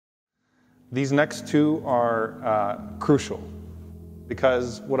These next two are crucial,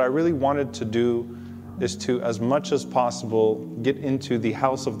 because what I really wanted to do is to, as much as possible, get into the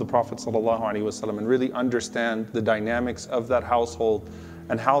house of the Prophet ﷺ and really understand the dynamics of that household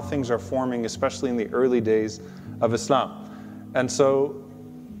and how things are forming, especially in the early days of Islam. And so,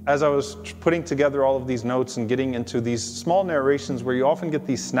 as I was putting together all of these notes and getting into these small narrations where you often get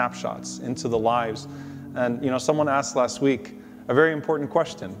these snapshots into the lives, and someone asked last week a very important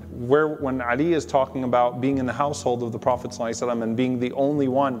question, when Ali is talking about being in the household of the Prophet ﷺ and being the only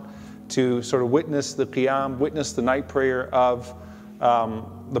one to sort of witness the qiyam, witness the night prayer of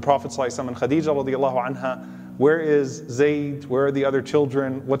the Prophet ﷺ and Khadija radiallahu anha. Where is Zayd? Where are the other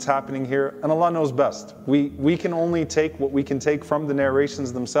children? What's happening here? And Allah knows best. We can only take what we can take from the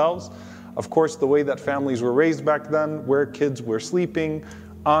narrations themselves. Of course, the way that families were raised back then, where kids were sleeping,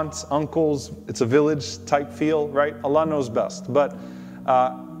 aunts, uncles, it's a village type feel, right? Allah knows best. But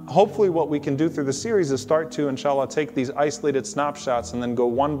hopefully what we can do through the series is start to, inshallah, take these isolated snapshots and then go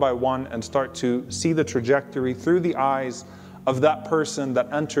one by one and start to see the trajectory through the eyes of that person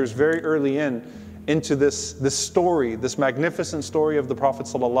that enters very early into this story, this magnificent story of the Prophet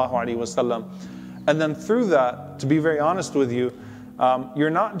ﷺ. And then through that, to be very honest with you, you're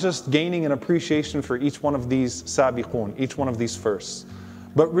not just gaining an appreciation for each one of these sabiqun, each one of these firsts,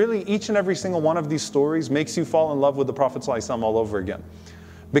 but really each and every single one of these stories makes you fall in love with the Prophet ﷺ all over again.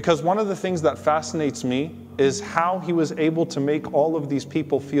 Because one of the things that fascinates me is how he was able to make all of these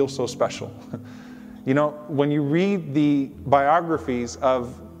people feel so special. When you read the biographies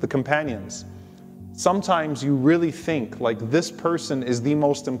of the companions, sometimes you really think like this person is the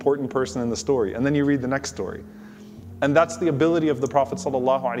most important person in the story, and then you read the next story. And that's the ability of the Prophet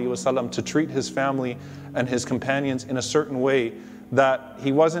ﷺ to treat his family and his companions in a certain way that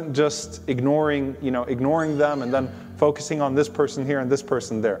he wasn't just ignoring them and then focusing on this person here and this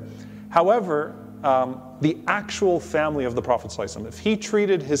person there. However, the actual family of the Prophet ﷺ, if he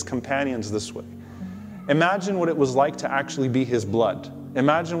treated his companions this way, imagine what it was like to actually be his blood.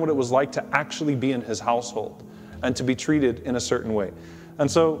 Imagine what it was like to actually be in his household and to be treated in a certain way. And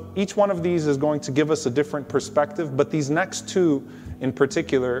so each one of these is going to give us a different perspective, but these next two in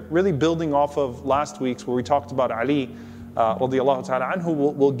particular, really building off of last week's where we talked about Ali radiallahu ta'ala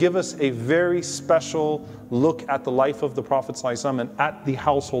anhu, will give us a very special look at the life of the Prophet ﷺ and at the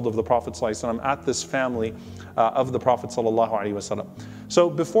household of the Prophet ﷺ, at this family of the Prophet ﷺ. So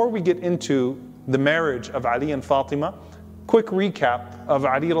before we get into the marriage of Ali and Fatima, quick recap of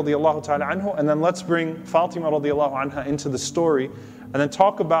Ali radiallahu ta'ala anhu, and then let's bring Fatima radiallahu anha into the story and then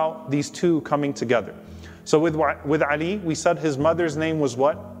talk about these two coming together. So with Ali, we said his mother's name was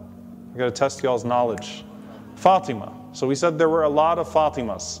what? I got to test y'all's knowledge. Fatima. So we said there were a lot of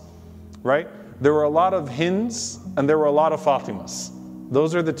Fatimas, right? There were a lot of Hinds and there were a lot of Fatimas.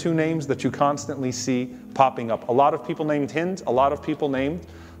 Those are the two names that you constantly see popping up. A lot of people named Hind, a lot of people named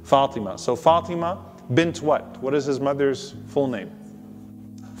Fatima. So Fatima bint what? What is his mother's full name?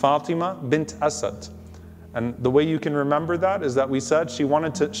 Fatima bint Asad. And the way you can remember that is that we said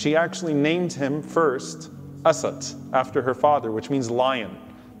she actually named him first Asad after her father, which means lion.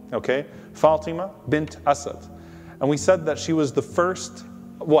 Okay? Fatima bint Asad. And we said that she was the first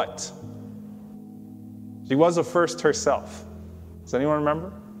what? She was a first herself. Does anyone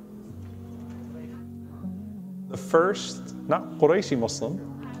remember? The first, not Qurayshi Muslim,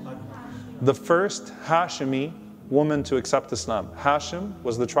 the first Hashimi woman to accept Islam. Hashim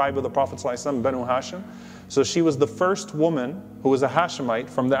was the tribe of the Prophet ﷺ, Banu Hashim. So she was the first woman who was a Hashemite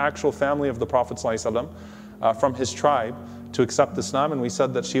from the actual family of the Prophet ﷺ, from his tribe, to accept Islam. And we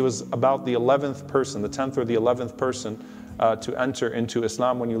said that she was about the 11th person, the 10th or the 11th person to enter into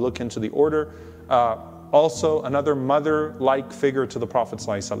Islam when you look into the order. Also another mother-like figure to the Prophet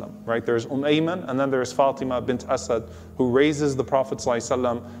ﷺ, right? There's Ayman, and then there's Fatima bint Asad, who raises the Prophet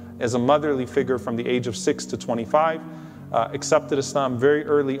ﷺ as a motherly figure from the age of 6 to 25, accepted Islam very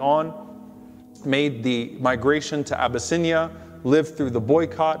early on, made the migration to Abyssinia, lived through the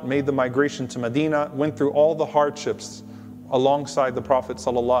boycott, made the migration to Medina, went through all the hardships alongside the Prophet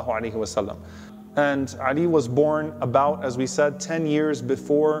ﷺ. And Ali was born about, as we said, 10 years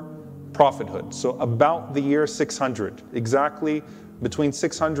before prophethood. So about the year 600, exactly between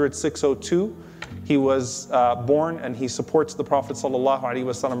 600 602, he was born, and he supports the Prophet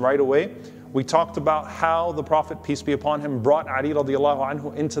ﷺ right away. We talked about how the Prophet, peace be upon him, brought Ali radiallahu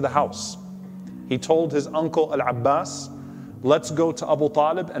anhu into the house. He told his uncle Al-Abbas, let's go to Abu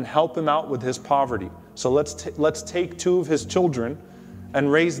Talib and help him out with his poverty. So let's take two of his children and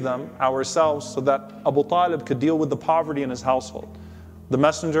raise them ourselves so that Abu Talib could deal with the poverty in his household. The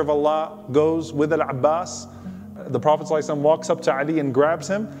Messenger of Allah goes with Al-Abbas. The Prophet ﷺ walks up to Ali and grabs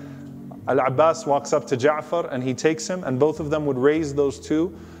him. Al-Abbas walks up to Ja'far and he takes him, and both of them would raise those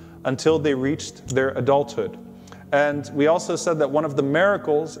two until they reached their adulthood. And we also said that one of the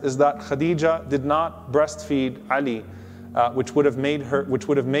miracles is that Khadija did not breastfeed Ali, which would have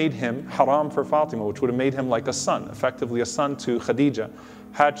made him haram for Fatima, which would have made him like a son, effectively a son to Khadija,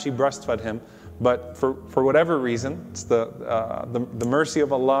 had she breastfed him. But for whatever reason, it's the mercy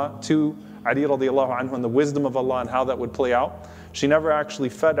of Allah to Ali radiallahu anhu and the wisdom of Allah and how that would play out. She never actually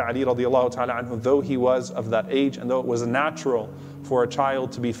fed Ali radiallahu ta'ala anhu, though he was of that age, and though it was natural for a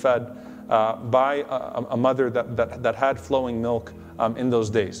child to be fed by a mother that had flowing milk in those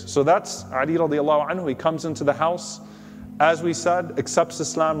days. So that's Ali radiallahu anhu. He comes into the house, as we said, accepts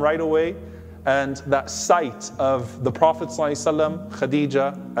Islam right away, and that sight of the Prophet ﷺ,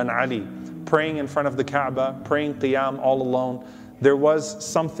 Khadija and Ali praying in front of the Kaaba, praying qiyam all alone, there was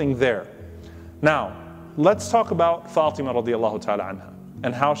something there. Now, let's talk about Fatima radiallahu ta'ala anha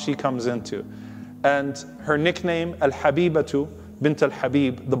and how she comes into. And her nickname, Al-Habibatu bint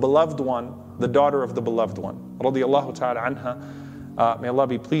Al-Habib, the beloved one, the daughter of the beloved one, radiallahu ta'ala anha. May Allah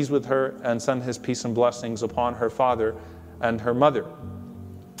be pleased with her and send His peace and blessings upon her father and her mother.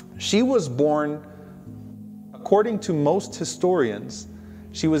 She was born, according to most historians,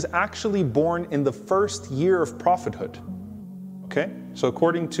 she was actually born in the first year of prophethood. Okay, so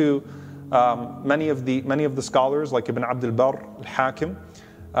according to many of the scholars like Ibn Abd al-Barr, al-Hakim,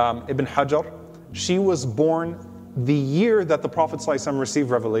 Ibn Hajar, she was born the year that the Prophet ﷺ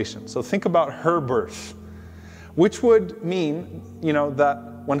received revelation. So think about her birth, which would mean,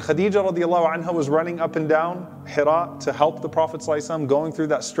 that when Khadija radiallahu anha was running up and down Hira to help the Prophet ﷺ going through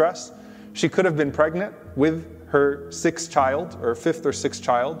that stress, she could have been pregnant with her sixth child, or fifth or sixth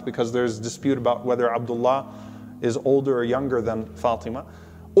child, because there's dispute about whether Abdullah is older or younger than Fatima,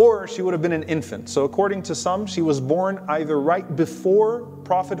 or she would have been an infant. So according to some, she was born either right before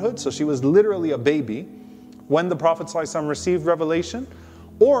prophethood, so she was literally a baby when the Prophet ﷺ received revelation,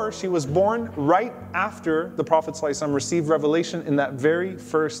 or she was born right after the Prophet ﷺ received revelation in that very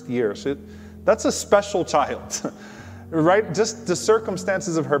first year. So that's a special child. Right? Just the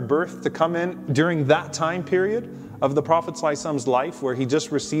circumstances of her birth to come in during that time period of the Prophet ﷺ's life where he just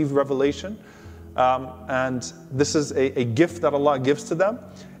received revelation, and this is a gift that Allah gives to them,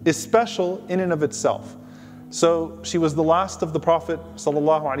 is special in and of itself. So she was the last of the Prophet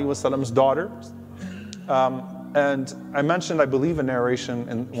ﷺ's daughters. And I mentioned, I believe, a narration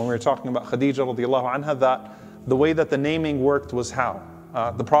when we were talking about Khadija radiallahu anha, that the way that the naming worked was how?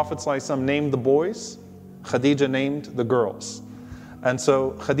 The Prophet ﷺ named the boys, Khadija named the girls. And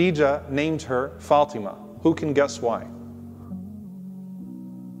so Khadija named her Fatima. Who can guess why?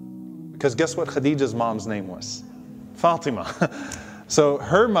 Because guess what Khadija's mom's name was? Fatima. So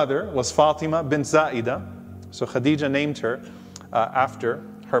her mother was Fatima bint Zaida. So Khadija named her after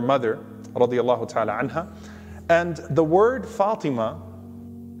her mother, radiallahu ta'ala anha. And the word Fatima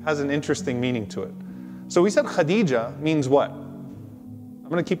has an interesting meaning to it. So we said Khadija means what? I'm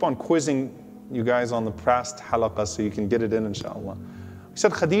going to keep on quizzing you guys on the past halaqah so you can get it in, inshallah. We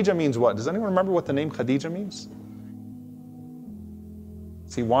said Khadija means what? Does anyone remember what the name Khadija means?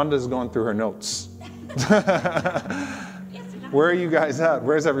 See, Wanda's going through her notes. Where are you guys at?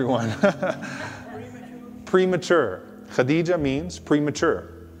 Where's everyone? Premature. Khadija means premature.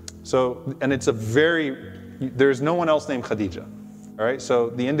 So, and it's there's no one else named Khadija. All right, so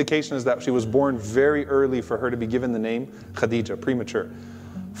the indication is that she was born very early for her to be given the name Khadija, premature.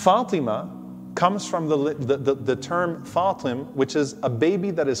 Fatima comes from the term Fatim, which is a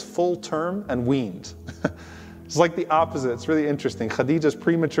baby that is full term and weaned. It's like the opposite. It's really interesting. Khadija is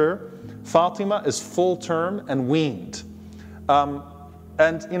premature. Fatima is full term and weaned.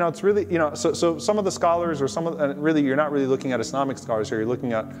 And it's really, so some of the scholars, and really you're not really looking at Islamic scholars here, you're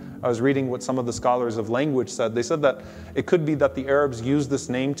looking at, I was reading what some of the scholars of language said. They said that it could be that the Arabs used this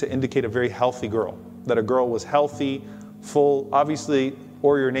name to indicate a very healthy girl, that a girl was healthy, full, obviously,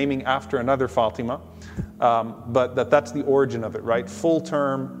 or you're naming after another Fatima, but that's the origin of it, right? Full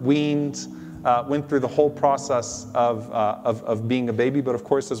term, weaned, went through the whole process of being a baby, but of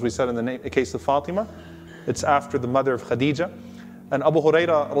course, as we said in the case of Fatima, it's after the mother of Khadija. And Abu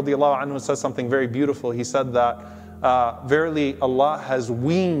Hurairah radiallahu anhu says something very beautiful. He said that verily Allah has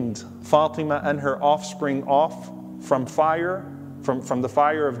weaned Fatima and her offspring off from fire, from the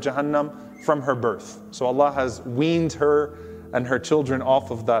fire of Jahannam from her birth. So Allah has weaned her and her children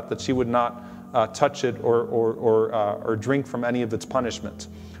off of that she would not touch it or drink from any of its punishment.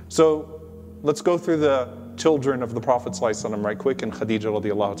 So let's go through the children of the Prophet ﷺ right quick, and Khadija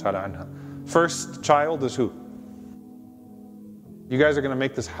radiallahu ta'ala anha. First child is who? You guys are going to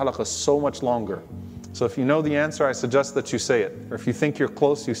make this halaqah so much longer. So if you know the answer, I suggest that you say it. Or if you think you're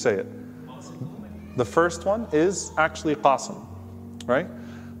close, you say it. The first one is actually Qasim, right?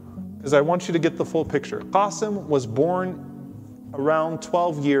 Because I want you to get the full picture. Qasim was born around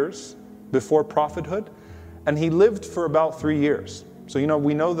 12 years before prophethood, and he lived for about 3 years. So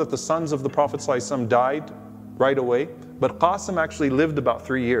we know that the sons of the Prophet ﷺ died right away, but Qasim actually lived about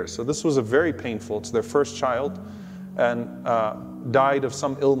 3 years. So this was a very painful, it's their first child, and died of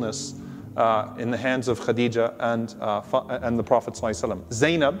some illness in the hands of Khadija and the Prophet ﷺ.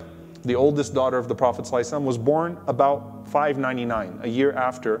 Zainab, the oldest daughter of the Prophet ﷺ, was born about 599, a year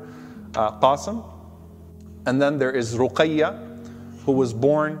after Qasim. And then there is Ruqayya, who was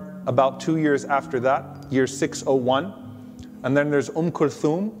born about 2 years after that, year 601. And then there's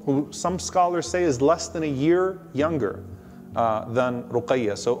Kulthum, who some scholars say is less than a year younger than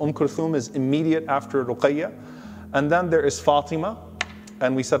Ruqayya. So Kulthum is immediate after Ruqayya. And then there is Fatima.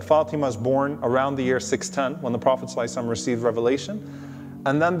 And we said Fatima is born around the year 610 when the Prophet ﷺ received revelation.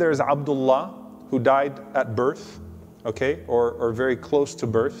 And then there's Abdullah, who died at birth, okay, or very close to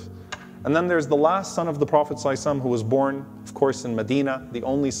birth. And then there's the last son of the Prophet ﷺ, who was born, of course, in Medina, the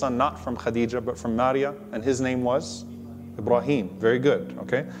only son not from Khadija but from Maria, and his name was Ibrahim. Very good,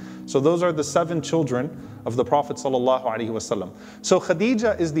 okay? So those are the 7 children of the Prophet ﷺ. So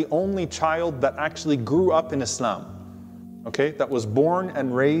Khadija is the only child that actually grew up in Islam, okay? That was born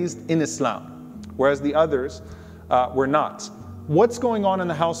and raised in Islam, whereas the others were not. What's going on in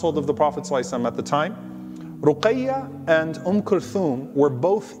the household of the Prophet ﷺ at the time? Ruqayya and Kulthum were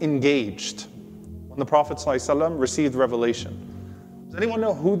both engaged when the Prophet ﷺ received revelation. Does anyone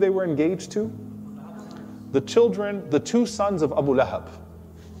know who they were engaged to? The children, the 2 sons of Abu Lahab.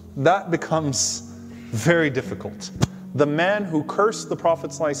 That becomes very difficult. The man who cursed the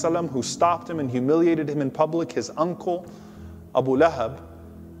Prophet ﷺ, who stopped him and humiliated him in public, his uncle Abu Lahab,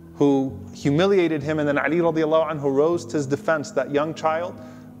 who humiliated him, and then Ali radiallahu anhu rose to his defense, that young child.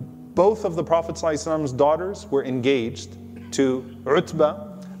 Both of the Prophet ﷺ's daughters were engaged to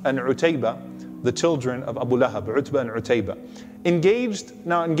Utbah and Utayba, the children of Abu Lahab, Utbah and Utayba.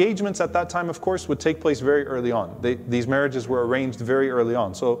 Now engagements at that time, of course, would take place very early on. These marriages were arranged very early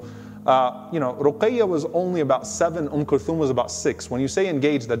on. So, Ruqayya was only about 7, Kulthum was about 6. When you say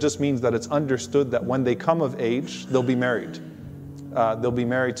engaged, that just means that it's understood that when they come of age, they'll be married. They'll be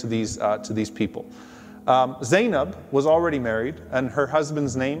married to these people. Zainab was already married, and her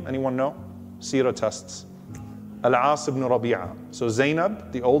husband's name, anyone know? Seerah tests. Al-As ibn Rabi'a. So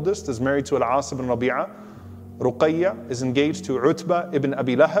Zainab, the oldest, is married to Al-As ibn Rabi'a. Ruqayya is engaged to Utbah ibn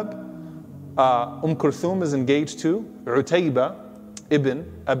Abi Lahab. Kulthum is engaged to Utayba ibn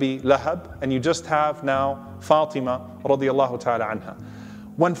Abi Lahab. And you just have now Fatima radiallahu ta'ala anha.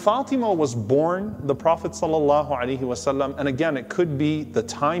 When Fatima was born, the Prophet sallallahu alaihi wasallam, and again, it could be the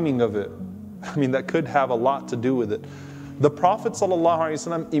timing of it. I mean, that could have a lot to do with it. The Prophet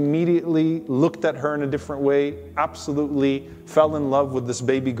ﷺ immediately looked at her in a different way, absolutely fell in love with this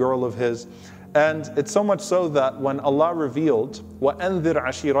baby girl of his. And it's so much so that when Allah revealed, وَأَنذِرْ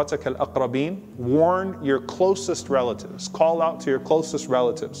عَشِيرَتَكَ الْأَقْرَبِينَ, warn your closest relatives, call out to your closest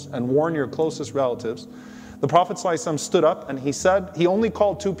relatives and warn your closest relatives. The Prophet ﷺ stood up and he said, he only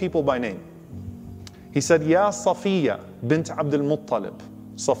called 2 people by name. He said, Ya Safiya bint Abdul Muttalib.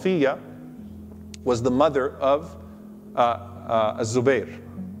 Safiya was the mother of Az-Zubayr.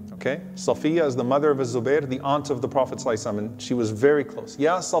 Okay? Safiya is the mother of Az-Zubayr, the aunt of the Prophet ﷺ, and she was very close.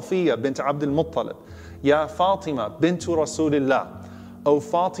 Ya Safiya bint Abdul Muttalib. Ya Fatima bintu Rasulillah. O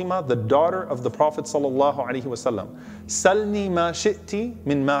Fatima, the daughter of the Prophet ﷺ. Salni ma shi'ti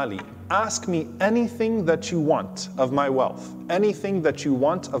min mali. Ask me anything that you want of my wealth, anything that you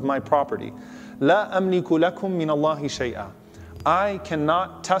want of my property. La amliku lakum min Allahi shay'a. I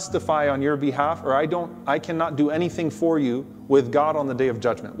cannot testify on your behalf, or I cannot do anything for you with God on the Day of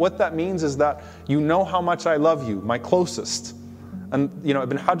Judgment. What that means is that you know how much I love you, my closest. And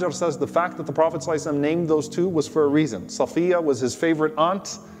Ibn Hajar says the fact that the Prophet ﷺ named those 2 was for a reason. Safiya was his favorite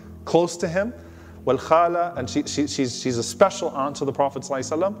aunt, close to him. Wal Khala, and she's a special aunt to the Prophet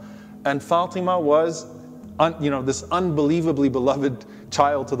ﷺ. And Fatima was this unbelievably beloved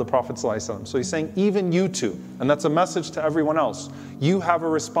child to the Prophet ﷺ. So he's saying, even you 2, and that's a message to everyone else, you have a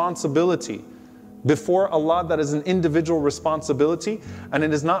responsibility before Allah that is an individual responsibility, and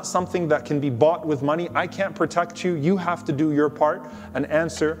it is not something that can be bought with money. I can't protect you. You have to do your part and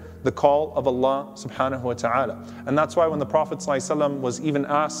answer the call of Allah subhanahu wa ta'ala. And that's why when the Prophet ﷺ was even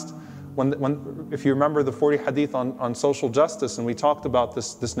asked, if you remember the 40 hadith on social justice, and we talked about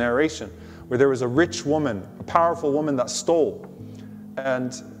this narration, where there was a rich woman, a powerful woman that stole,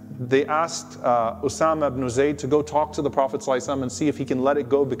 and they asked Usama ibn Zayd to go talk to the Prophet ﷺ and see if he can let it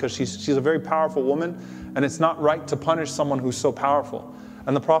go, because she's a very powerful woman and it's not right to punish someone who's so powerful.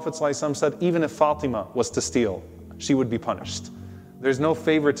 And the Prophet ﷺ said, even if Fatima was to steal, she would be punished. There's no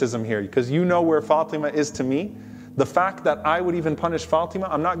favoritism here, because you know where Fatima is to me. The fact that I would even punish Fatima,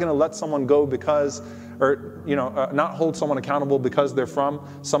 I'm not going to let someone go because, or not hold someone accountable because they're from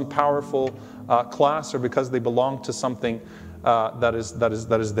some powerful class or because they belong to something that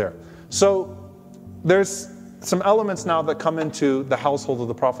is there. So there's some elements now that come into the household of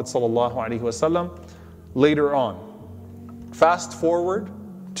the Prophet ﷺ later on. Fast forward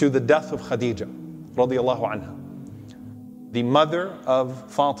to the death of Khadija radiallahu anha, the mother of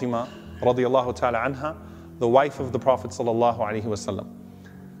Fatima radiallahu ta'ala anha, the wife of the Prophet sallallahu alaihi wasallam.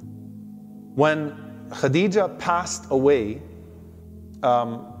 When Khadija passed away,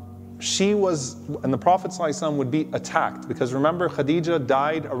 she was, and the Prophet sallallahu alaihi wasallam would be attacked, because remember, Khadija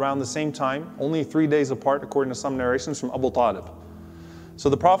died around the same time, only 3 days apart according to some narrations, from Abu Talib. So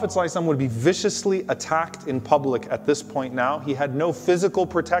the Prophet ﷺ would be viciously attacked in public at this point now. He had no physical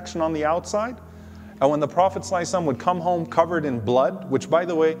protection on the outside. And when the Prophet ﷺ would come home covered in blood, which by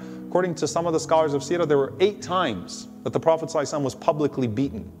the way, according to some of the scholars of Sirah, there were 8 times that the Prophet ﷺ was publicly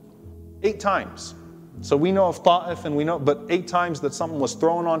beaten. 8 times. So we know of Ta'if and we know, but 8 times that something was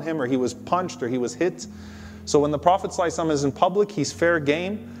thrown on him or he was punched or he was hit. So when the Prophet ﷺ is in public, he's fair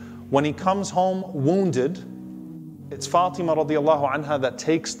game. When he comes home wounded, it's Fatima radiallahu anha that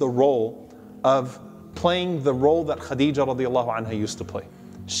takes the role of playing the role that Khadija radiallahu anha used to play.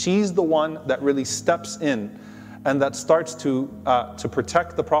 She's the one that really steps in and that starts to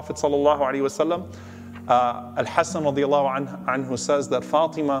protect the Prophet sallallahu alaihi wasallam. Al-Hassan radiallahu anhu says that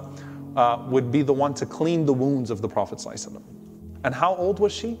Fatima would be the one to clean the wounds of the Prophet sallallahu alaihi wasallam. And how old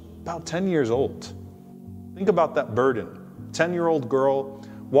was she? About 10 years old. Think about that burden. 10-year-old girl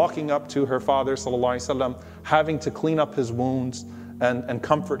walking up to her father sallallahu alaihi wasallam, having to clean up his wounds and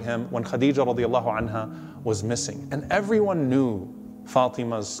comfort him when Khadija radiallahu anha was missing. And everyone knew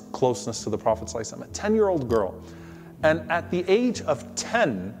Fatima's closeness to the Prophet sallallahu alaihi wasallam. A 10-year-old girl. And at the age of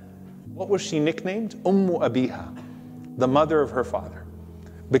 10, what was she nicknamed? Ummu Abiha, the mother of her father.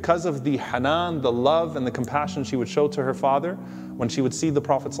 Because of the hanan, the love and the compassion she would show to her father, when she would see the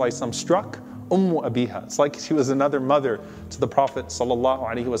Prophet sallallahu alaihi wasallam struck, Ummu Abiha. It's like she was another mother to the Prophet sallallahu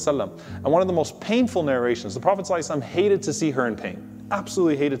alaihi wasallam. And one of the most painful narrations, the Prophet sallallahu alaihi wasallam hated to see her in pain.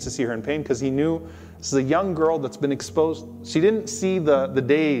 Absolutely hated to see her in pain, because he knew this is a young girl that's been exposed. She didn't see the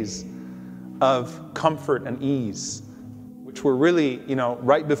days of comfort and ease, which were really,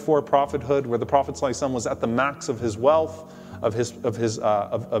 right before prophethood, where the Prophet sallallahu alaihi wasallam was at the max of his wealth, of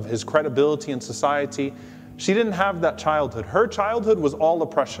his credibility in society. She didn't have that childhood. Her childhood was all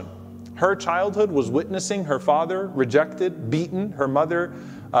oppression. Her childhood was witnessing her father rejected, beaten, her mother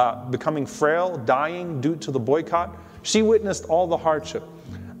becoming frail, dying due to the boycott. She witnessed all the hardship.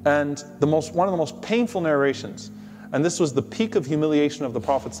 And one of the most painful narrations, and this was the peak of humiliation of the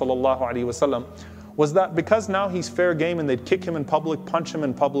Prophet ﷺ, was that because now he's fair game and they'd kick him in public, punch him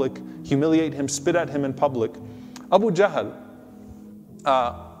in public, humiliate him, spit at him in public, Abu Jahl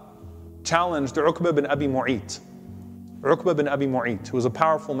challenged Uqba bin Abi Mu'ayt. Uqba bin Abi Mu'ayt, who was a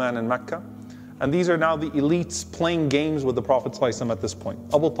powerful man in Mecca. And these are now the elites playing games with the Prophet ﷺ at this point.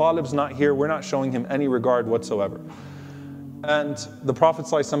 Abu Talib's not here, we're not showing him any regard whatsoever. And the Prophet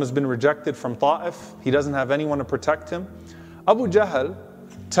ﷺ has been rejected from Ta'if. He doesn't have anyone to protect him. Abu Jahl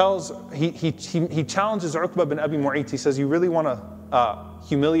he challenges Uqba bin Abi Mu'ayt. He says, you really want to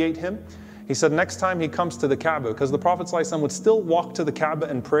humiliate him? He said next time he comes to the Kaaba, because the Prophet ﷺ would still walk to the Kaaba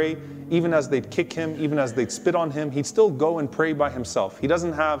and pray, even as they'd kick him, even as they'd spit on him, he'd still go and pray by himself. He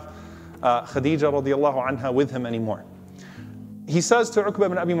doesn't have Khadija radiallahu anha with him anymore. He says to Uqba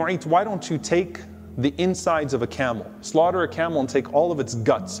bin Abi Mu'ayt, why don't you take the insides of a camel, slaughter a camel and take all of its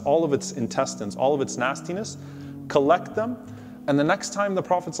guts, all of its intestines, all of its nastiness, collect them, and the next time the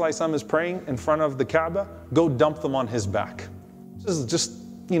Prophet ﷺ is praying in front of the Kaaba, go dump them on his back. This is just,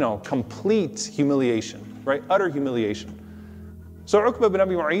 complete humiliation, right? Utter humiliation. So Uqba bin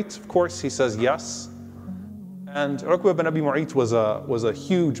Abi Mu'ayt, of course, he says yes. And Uqba bin Abi Mu'ayt was a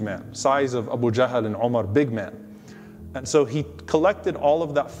huge man, size of Abu Jahl and Umar, big man. And so he collected all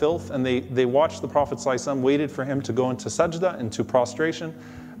of that filth, and they watched the Prophet ﷺ, waited for him to go into sajda, into prostration,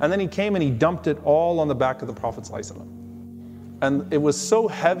 and then he came and he dumped it all on the back of the Prophet ﷺ. And it was so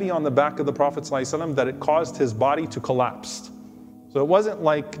heavy on the back of the Prophet ﷺ that it caused his body to collapse. So it wasn't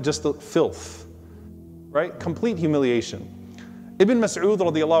like just the filth, right? Complete humiliation. Ibn Mas'ud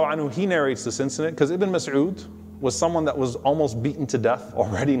radiallahu anhu, he narrates this incident, because Ibn Mas'ud was someone that was almost beaten to death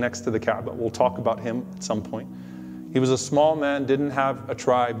already next to the Kaaba. We'll talk about him at some point. He was a small man, didn't have a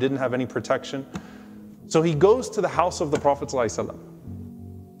tribe, didn't have any protection. So he goes to the house of the Prophet ﷺ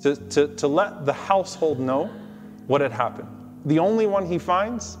to let the household know what had happened. The only one he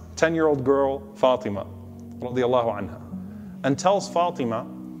finds, 10-year-old girl, Fatima, radiallahu anha, and tells Fatima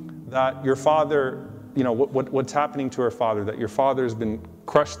that your father, what's happening to her father, that your father's been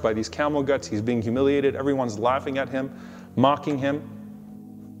crushed by these camel guts, he's being humiliated, everyone's laughing at him, mocking him.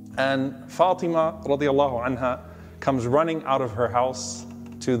 And Fatima, radiallahu anha, comes running out of her house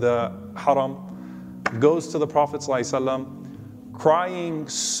to the haram, goes to the Prophet ﷺ, crying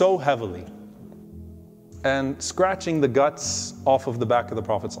so heavily, and scratching the guts off of the back of the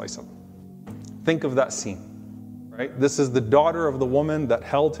Prophet ﷺ. Think of that scene, right? This is the daughter of the woman that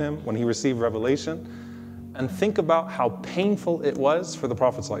held him when he received revelation. And think about how painful it was for the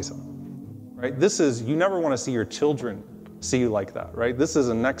Prophet ﷺ, right? You never want to see your children see you like that, right? This is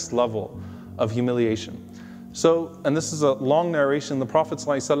a next level of humiliation. So, and this is a long narration, the Prophet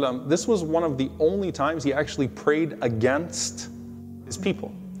ﷺ, this was one of the only times he actually prayed against his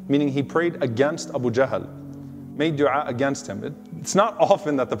people. Meaning he prayed against Abu Jahl, made dua against him. It's not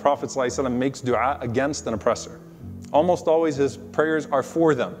often that the Prophet ﷺ makes dua against an oppressor. Almost always his prayers are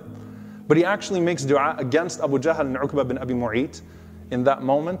for them. But he actually makes dua against Abu Jahl and Uqba bin Abi Mu'ayt. In that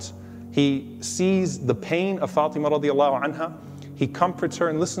moment, he sees the pain of Fatima radiallahu anha. He comforts her,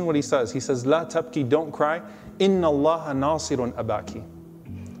 and listen what he says. He says, La tabki, don't cry. Inna Allah nasirun abaki.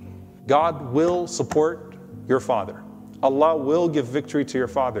 God will support your father. Allah will give victory to your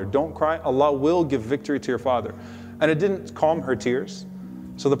father. Don't cry. Allah will give victory to your father. And it didn't calm her tears.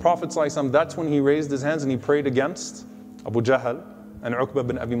 So the Prophet ﷺ, that's when he raised his hands and he prayed against Abu Jahl and Uqba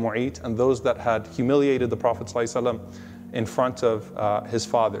bin Abi Mu'ayt and those that had humiliated the Prophet ﷺ in front of his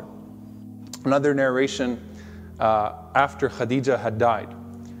father. Another narration after Khadija had died,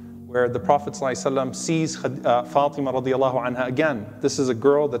 where the Prophet ﷺ sees Fatima radiallahu anha again. This is a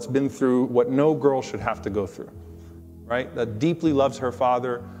girl that's been through what no girl should have to go through, right? That deeply loves her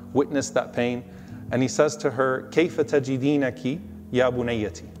father, witnessed that pain. And he says to her, كَيْفَ تَجِدِينَكِ يَا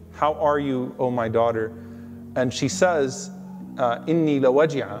بُنَيَّتِي? How are you, O my daughter? And she says, إِنِّي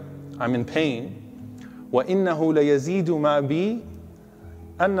لَوَجِعَ, I'm in pain. وَإِنَّهُ لَيَزِيدُ مَا بِي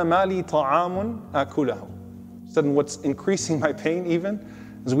أَنَّ مَا لِي طَعَامٌ أَكُلَهُ. She said, what's increasing my pain even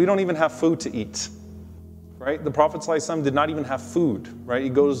is we don't even have food to eat, right? The Prophet ﷺ did not even have food, right? He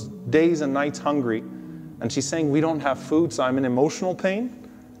goes days and nights hungry. And she's saying, we don't have food, so I'm in emotional pain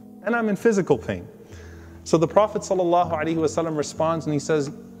and I'm in physical pain. So the Prophet ﷺ responds and he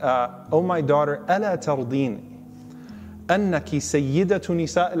says, O my daughter, أَلَا تَرْضِينِ أَنَّكِ سَيِّدَةُ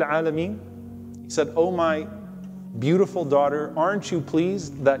نِسَاءِ الْعَالَمِينَ. He said, O my beautiful daughter, aren't you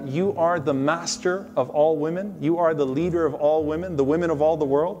pleased that you are the master of all women? You are the leader of all women, the women of all the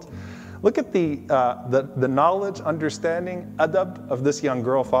world. Look at the knowledge, understanding, adab of this young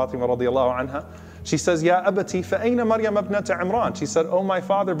girl, Fatima radiallahu anha. She says, Ya abati, fa'ayna Maryam ibnata Imran? She said, oh my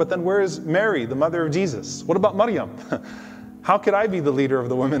father, but then where is Mary, the mother of Jesus? What about Maryam? How could I be the leader of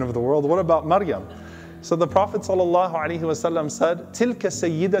the women of the world? What about Maryam? So the Prophet ﷺ said, Tilka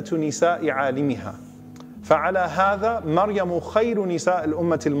sayyidatu nisa'i alimiha. فعلى هذا مريم خير نساء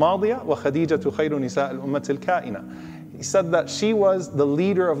الأمة الماضية وخديجة خير نساء الأمة الكائنة. He said that she was the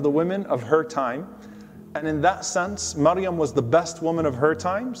leader of the women of her time. And in that sense, Maryam was the best woman of her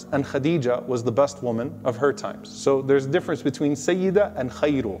times, and Khadija was the best woman of her times. So there's a difference between Sayyida and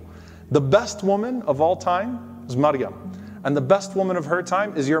Khayru. The best woman of all time is Maryam, and the best woman of her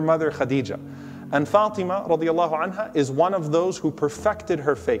time is your mother Khadija. And Fatima radiallahu anha is one of those who perfected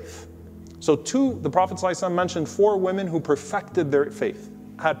her faith. So the Prophet ﷺ mentioned 4 women who perfected their faith,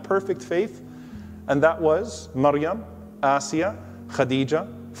 had perfect faith, and that was Maryam, Asiya, Khadija,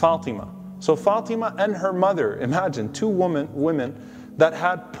 Fatima. So Fatima and her mother, imagine 2 women that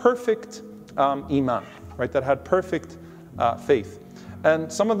had perfect iman, right? That had perfect faith.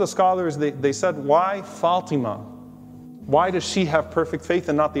 And some of the scholars, they said, why Fatima? Why does she have perfect faith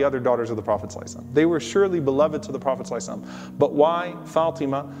and not the other daughters of the Prophet ﷺ? They were surely beloved to the Prophet ﷺ. But why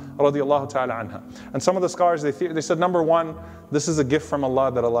Fatima radiallahu ta'ala anha? And some of the scholars, they said, number one, this is a gift from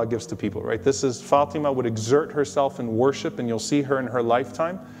Allah that Allah gives to people, right? This is Fatima would exert herself in worship, and you'll see her in her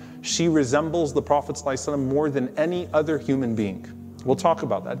lifetime. She resembles the Prophet ﷺ more than any other human being. We'll talk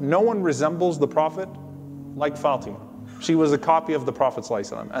about that. No one resembles the Prophet like Fatima. She was a copy of the Prophet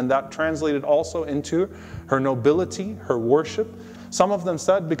ﷺ, and that translated also into her nobility, her worship. Some of them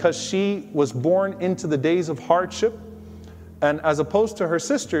said because she was born into the days of hardship, and as opposed to her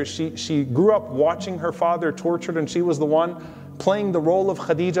sister, she grew up watching her father tortured, and she was the one playing the role of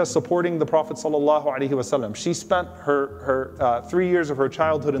Khadija, supporting the Prophet ﷺ. She spent her 3 years of her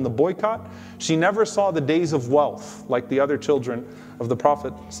childhood in the boycott. She never saw the days of wealth like the other children of the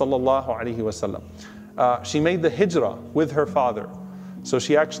Prophet ﷺ. She made the hijrah with her father. So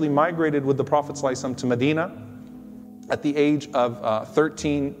she actually migrated with the Prophet ﷺ to Medina. at the age of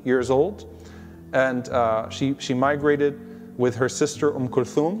 13 years old. And she migrated with her sister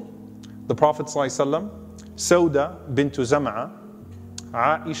Kulthum, the Prophet ﷺ, Sauda bint Zam'a,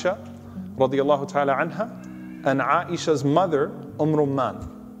 Aisha radiallahu ta'ala anha, and Aisha's mother Rumman,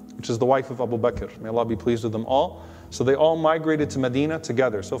 which is the wife of Abu Bakr. May Allah be pleased with them all. So they all migrated to Medina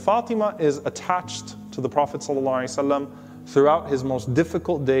together. So Fatima is attached to the Prophet ﷺ throughout his most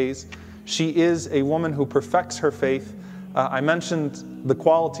difficult days. She is a woman who perfects her faith. I mentioned the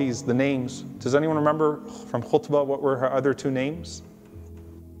qualities, the names. Does anyone remember from khutbah what were her other two names?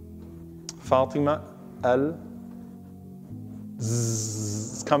 Fatima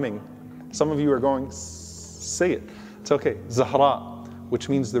it's coming. Some of you are going, say it. It's okay. Zahra, which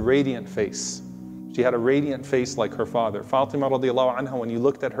means the radiant face. She had a radiant face like her father. Fatima radiallahu anha, when you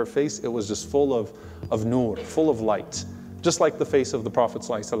looked at her face, it was just full of nur, full of light, just like the face of the Prophet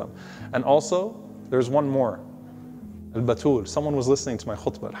ﷺ. And also, there's one more. Al-Batul. Someone was listening to my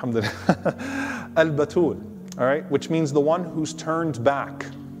khutbah, alhamdulillah. Al-Batul, all right, which means the one who's turned back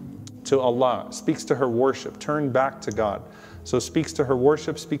to Allah, speaks to her worship, turned back to God. So speaks to her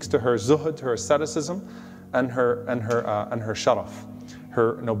worship, speaks to her zuhud, her asceticism, and her sharaf,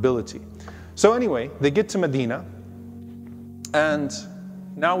 her nobility. So anyway, they get to Medina, and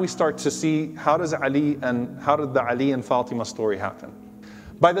now we start to see how did the Ali and Fatima story happen.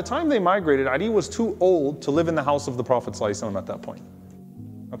 By the time they migrated, Ali was too old to live in the house of the Prophet ﷺ at that point.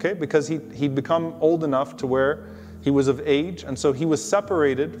 Okay, because he'd become old enough to where he was of age, and so he was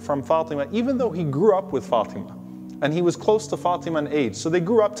separated from Fatima, even though he grew up with Fatima, and he was close to Fatima in age. So they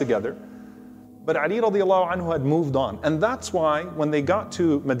grew up together. But Ali radiallahu anhu had moved on. And that's why when they got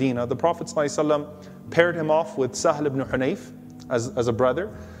to Medina, the Prophet ﷺ paired him off with Sahl ibn Hunayf as a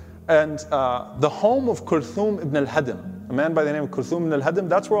brother. And the home of Kulthum ibn al-Hadim, a man by the name of Kulthum ibn al-Hadim,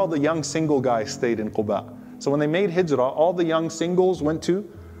 that's where all the young single guys stayed in Quba. So when they made hijrah, all the young singles went to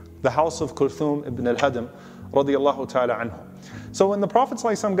the house of Kulthum ibn al-Hadim radiallahu ta'ala anhu. So when the Prophet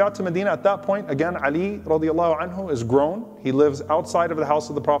ﷺ got to Medina, at that point, again, Ali radiallahu anhu is grown. He lives outside of the house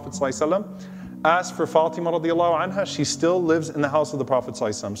of the Prophet ﷺ. As for Fatima radiallahu anha, she still lives in the house of the Prophet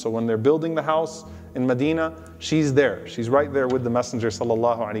ﷺ. So when they're building the house in Medina, she's there. She's right there with the Messenger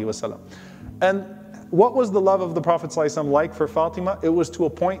sallallahu alaihi wasallam. And what was the love of the Prophet ﷺ like for Fatima? It was to a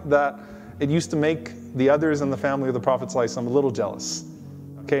point that it used to make the others in the family of the Prophet ﷺ a little jealous.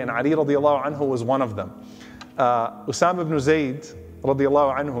 Okay, and Ali radiallahu anhu was one of them. Usama ibn Zayd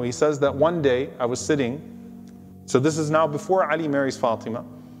radiallahu anhu, he says that one day I was sitting, so this is now before Ali marries Fatima.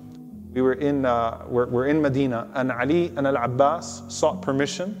 We were we're in Medina, and Ali and Al-Abbas sought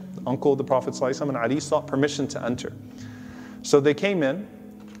permission, the uncle of the Prophet ﷺ, and Ali sought permission to enter. So they came in,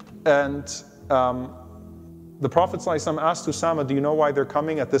 and the Prophet ﷺ asked Usama, do you know why they're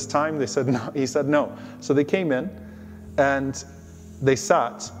coming at this time? They said no. He said no. So they came in, and they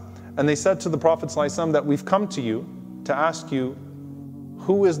sat, and they said to the Prophet ﷺ that we've come to you to ask you,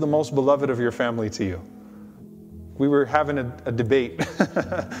 who is the most beloved of your family to you? We were having a debate.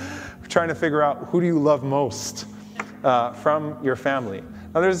 Trying to figure out who do you love most from your family.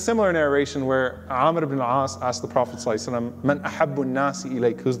 Now there's a similar narration where Amr ibn al-As asked the Prophet ﷺ, Man ahabbu nasi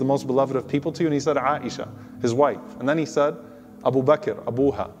ilayk, who's the most beloved of people to you? And he said Aisha, his wife. And then he said Abu Bakr,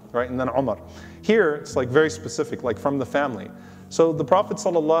 Abuha, right? And then Umar. Here it's like very specific, like from the family. So the Prophet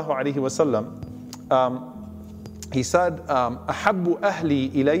ﷺ, he said, Ahabbu ahli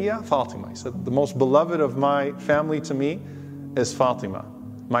ilayya Fatima. He said, the most beloved of my family to me is Fatima,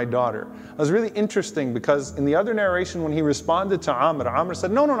 my daughter. It was really interesting because in the other narration when he responded to Amr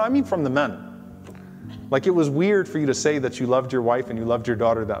said, no, I mean from the men. Like it was weird for you to say that you loved your wife and you loved your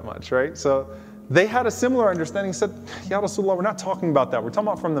daughter that much, right? So they had a similar understanding, said, Ya Rasulullah, we're not talking about that, we're talking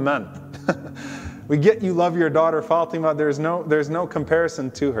about from the men. We get you love your daughter Fatima, there's no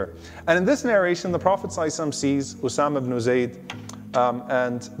comparison to her. And in this narration, the Prophet ﷺ sees Usama ibn Zayd,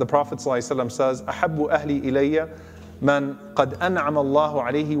 and the Prophet ﷺ says, Ahabbu ahli ilayya man qad an'ama Allahu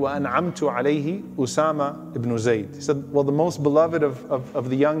alayhi wa an'amtu alayhi Usama ibn Zayd. He said, well, the most beloved of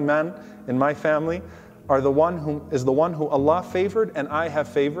the young men in my family is the one who Allah favored and I have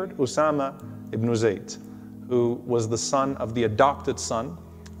favored, Usama ibn Zayd, who was the son of the adopted son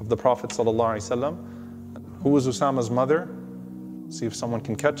of the Prophet ﷺ. Who was Usama's mother? See if someone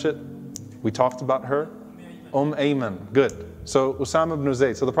can catch it. We talked about her. Ayman. Good. So Usama ibn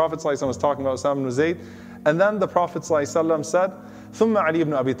Zayd. So the Prophet ﷺ was talking about Usama ibn Zayd. And then the Prophet ﷺ said, ثُمَّ عَلِي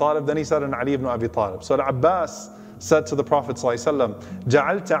ibn Abi Talib. Then he said, and Ali ibn Abi Talib. So Al-Abbas said to the Prophet ﷺ,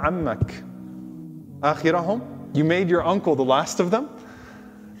 جَعَلْتَ عَمَّكَ آخِرَهُمْ. You made your uncle the last of them?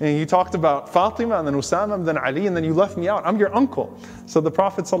 And you talked about Fatima and then Usama and then Ali and then you left me out. I'm your uncle. So the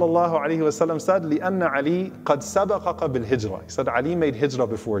Prophet ﷺ said, لِأَنَّ عَلِي قَدْ سَبَقَكَ بِالْهِجْرَةِ. He said, Ali made hijrah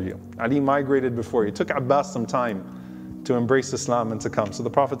before you. Ali migrated before you. It took Abbas some time to embrace Islam and to come. So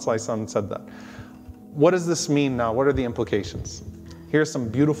the Prophet ﷺ said that. What does this mean now? What are the implications? Here are some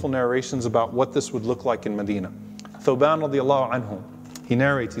beautiful narrations about what this would look like in Medina. Thuban radiallahu anhu, he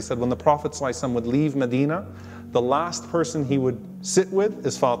narrates, he said, when the Prophet ﷺ would leave Medina, the last person he would sit with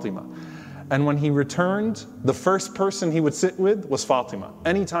is Fatima. And when he returned, the first person he would sit with was Fatima.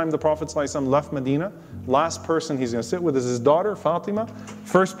 Anytime the Prophet ﷺ left Medina, last person he's going to sit with is his daughter, Fatima.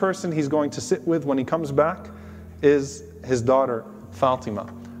 First person he's going to sit with when he comes back is his daughter,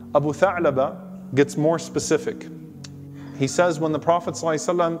 Fatima. Abu Tha'laba gets more specific. He says when the Prophet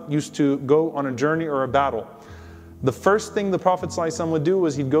ﷺ used to go on a journey or a battle, the first thing the Prophet ﷺ would do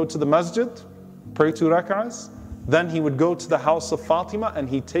was he'd go to the masjid, pray 2 rak'ahs, then he would go to the house of Fatima and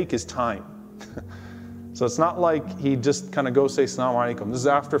he'd take his time. So it's not like he'd just kind of go say Assalamu alaikum. This is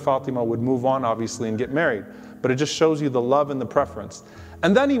after Fatima would move on obviously and get married. But it just shows you the love and the preference.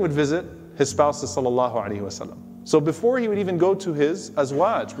 And then he would visit his spouses sallallahu alaihi wasallam. So before he would even go to his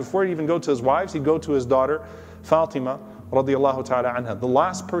azwaj, before he'd even go to his wives, he'd go to his daughter Fatima radiallahu ta'ala anha. The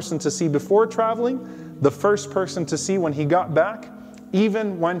last person to see before traveling, the first person to see when he got back,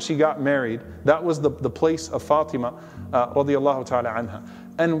 even when she got married, that was the place of Fatima radiallahu ta'ala anha.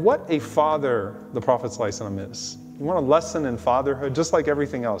 And what a father the Prophet ﷺ is. You want a lesson in fatherhood, just like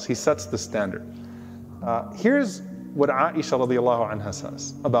everything else, he sets the standard. Here's what Aisha radiallahu anha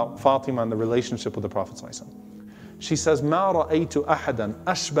says about Fatima and the relationship with the Prophet ﷺ. She says, مَا رَأَيْتُ أَحَدًا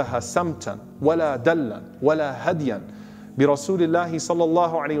أَشْبَهَ سَمْتًا وَلَا دَلًّا وَلَا هَدْيًا برسول الله صلى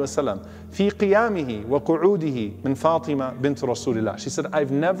الله عليه وسلم في قيامه وقعوده من فاطمة بنت رسول الله. She said,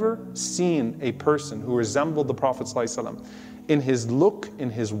 I've never seen a person who resembled the Prophet ﷺ in his look, in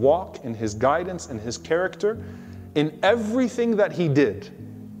his walk, in his guidance, in his character, in everything that he did.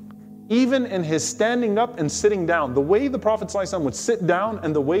 Even in his standing up and sitting down. The way the Prophet ﷺ would sit down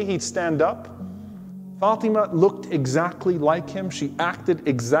and the way he'd stand up, Fatima looked exactly like him. She acted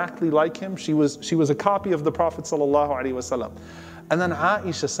exactly like him. She was a copy of the Prophet ﷺ. And then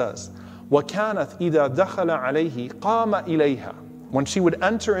Aisha says, وَكَانَتْ إِذَا دَخَلَ عَلَيْهِ قَامَ إِلَيْهَا. When she would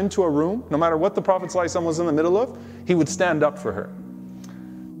enter into a room, no matter what the Prophet ﷺ was in the middle of, he would stand up for her.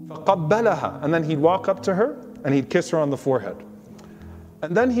 فَقَبَّلَهَا. And then he'd walk up to her and he'd kiss her on the forehead.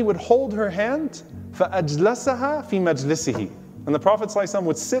 And then he would hold her hand, فَأَجْلَسَهَا فِي مَجْلِسِهِ. And the Prophet ﷺ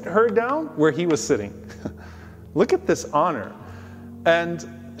would sit her down where he was sitting. Look at this honor.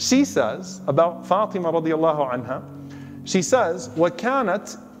 And she says about Fatima radiallahu anha, she says,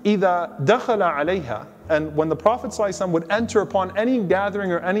 وَكَانَتْ إِذَا دَخَلَ عَلَيْهَا. And when the Prophet ﷺ would enter upon any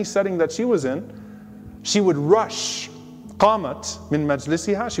gathering or any setting that she was in, she would rush. قَامَتْ مِن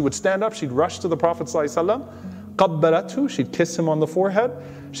مَجْلِسِهَا. She would stand up, she'd rush to the Prophet ﷺ. قَبَّلَتْهُ. She'd kiss him on the forehead.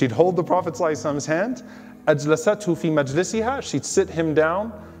 She'd hold the Prophet ﷺ's hand. أجلسته في مجلسها. She'd sit him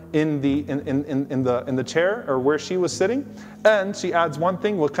down in the chair or where she was sitting. And she adds one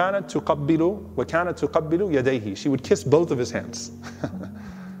thing, وَكَانَتْ تُقَبِّلُ يَدَيْهِ. She would kiss both of his hands.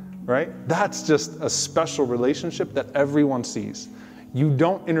 Right? That's just a special relationship that everyone sees. You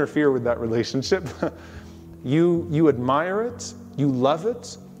don't interfere with that relationship. You admire it, you love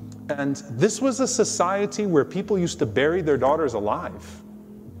it. And this was a society where people used to bury their daughters alive.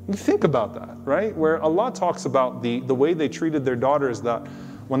 You think about that, right? Where Allah talks about the way they treated their daughters, that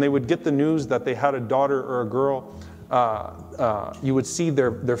when they would get the news that they had a daughter or a girl, you would see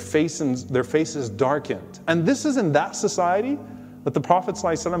their faces darkened. And this is in that society that the Prophet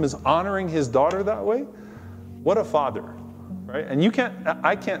ﷺ is honoring his daughter that way. What a father, right? And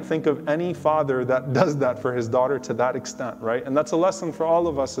I can't think of any father that does that for his daughter to that extent, right? And that's a lesson for all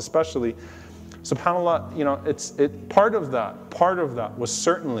of us, especially. SubhanAllah, you know, part of that was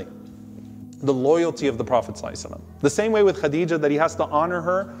certainly the loyalty of the Prophet ﷺ. The same way with Khadija, that he has to honor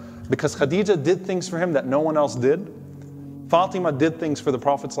her because Khadija did things for him that no one else did. Fatima did things for the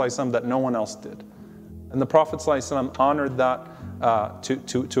Prophet ﷺ that no one else did. And the Prophet ﷺ honored that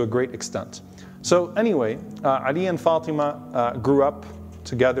to a great extent. So anyway, Ali and Fatima grew up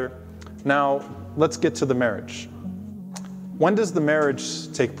together. Now, let's get to the marriage. When does the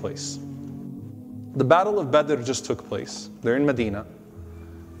marriage take place? The Battle of Badr just took place. They're in Medina.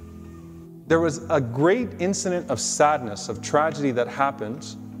 There was a great incident of sadness, of tragedy that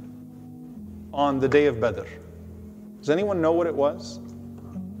happened on the day of Badr. Does anyone know what it was?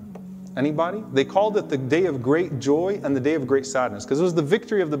 Anybody? They called it the day of great joy and the day of great sadness, because it was the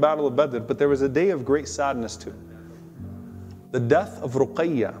victory of the Battle of Badr, but there was a day of great sadness too. The death of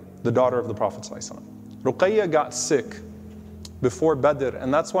Ruqayya, the daughter of the Prophet ﷺ. Ruqayya got sick before Badr.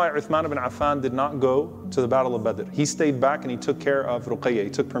 And that's why Uthman ibn Affan did not go to the Battle of Badr. He stayed back and he took care of Ruqayya. He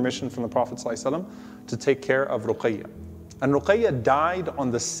took permission from the Prophet ﷺ to take care of Ruqayya. And Ruqayya died on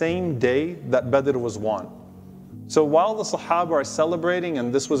the same day that Badr was won. So while the Sahaba are celebrating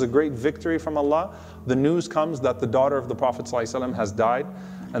and this was a great victory from Allah, the news comes that the daughter of the Prophet ﷺ has died,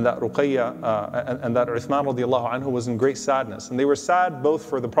 and that Ruqayya and that Uthman radiallahu anhu was in great sadness. And they were sad both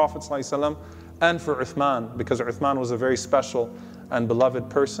for the Prophet ﷺ and for Uthman, because Uthman was a very special and beloved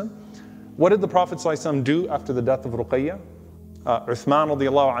person. What did the Prophet ﷺ do after the death of Ruqayya? Uthman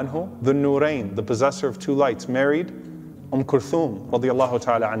radiallahu anhu, the Nurayn, the possessor of two lights, married Kulthum radiallahu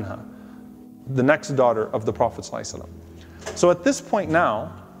ta'ala anha, the next daughter of the Prophet ﷺ. So at this point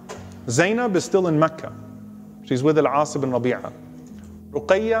now, Zainab is still in Mecca. She's with Al-As ibn Rabi'a.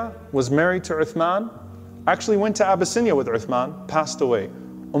 Ruqayya was married to Uthman, actually went to Abyssinia with Uthman, passed away.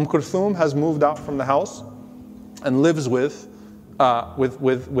 Kulthum has moved out from the house and lives with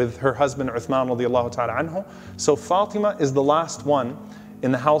her husband Uthman radiallahu ta'ala anhu. So Fatima is the last one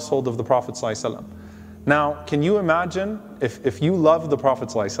in the household of the Prophet ﷺ. Now, can you imagine if you love the Prophet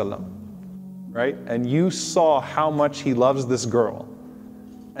ﷺ, right? And you saw how much he loves this girl,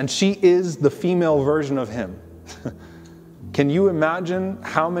 and she is the female version of him. Can you imagine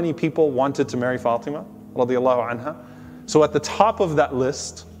how many people wanted to marry Fatima radiallahu anha? So at the top of that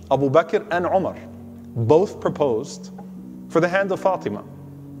list, Abu Bakr and Umar both proposed for the hand of Fatima,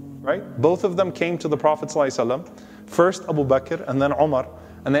 right? Both of them came to the Prophet ﷺ, first Abu Bakr and then Umar,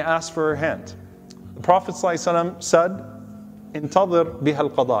 and they asked for her hand. The Prophet ﷺ said, "Intadir biha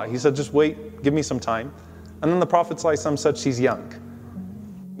al-qada." He said, just wait, give me some time. And then the Prophet ﷺ said, she's young,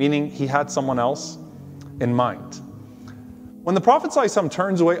 meaning he had someone else in mind. When the Prophet ﷺ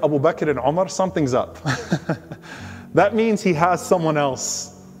turns away Abu Bakr and Umar, something's up. That means he has someone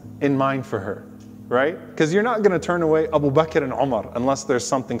else in mind for her, right? Because you're not going to turn away Abu Bakr and Umar unless there's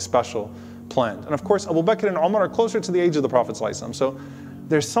something special planned. And of course, Abu Bakr and Umar are closer to the age of the Prophet ﷺ. So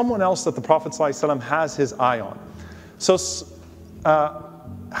there's someone else that the Prophet ﷺ has his eye on. So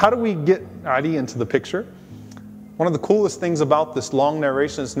how do we get Ali into the picture? One of the coolest things about this long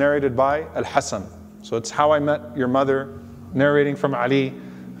narration is narrated by Al-Hasan. So it's How I Met Your Mother, narrating from Ali,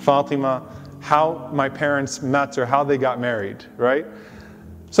 Fatima, how my parents met or how they got married, right?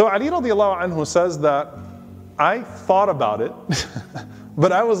 So Ali radiallahu anhu says that I thought about it,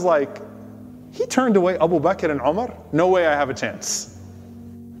 but I was like, he turned away Abu Bakr and Umar? No way I have a chance,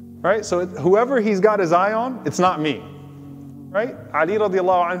 right? So whoever he's got his eye on, it's not me, right? Ali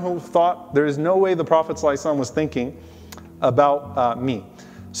radiallahu anhu thought there is no way the Prophet ﷺ was thinking about me.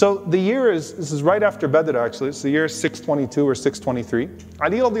 So the year is, this is right after Badr actually, it's the year 622 or 623.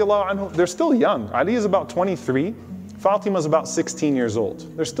 Ali radiallahu anhu, they're still young. Ali is about 23, Fatima is about 16 years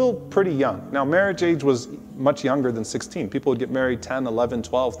old. They're still pretty young. Now marriage age was much younger than 16. People would get married 10, 11,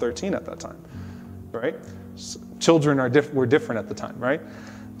 12, 13 at that time, right? Children were different at the time, right?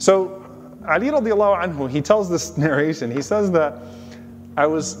 So Ali radiallahu anhu, he tells this narration, he says that I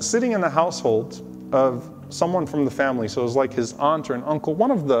was sitting in the household of someone from the family, so it was like his aunt or an uncle, one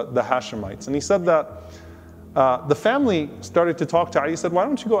of the Hashemites. And he said that the family started to talk to Ali. He said, why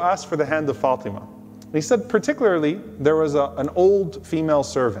don't you go ask for the hand of Fatima? And he said, particularly, there was an old female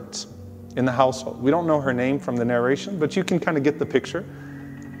servant in the household. We don't know her name from the narration, but you can kind of get the picture.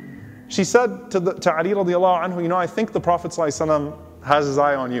 She said to Ali radiallahu anhu, you know, I think the Prophet ﷺ has his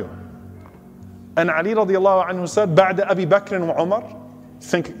eye on you. And Ali radiallahu anhu said, بَعْدَ أَبِي بَكْرٍ وَعُمَرٍ.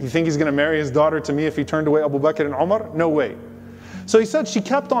 You think he's going to marry his daughter to me if he turned away Abu Bakr and Umar? No way. So he said, she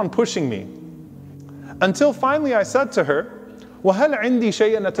kept on pushing me until finally I said to her, وَهَلْ عِنْدِي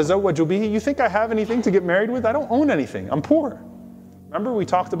شَيْءًا أَتَزَوَّجُ بِهِ? You think I have anything to get married with? I don't own anything. I'm poor. Remember we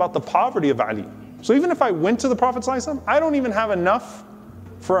talked about the poverty of Ali. So even if I went to the Prophet ﷺ, I don't even have enough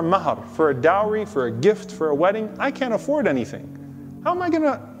for a mahar, for a dowry, for a gift, for a wedding. I can't afford anything. How am I going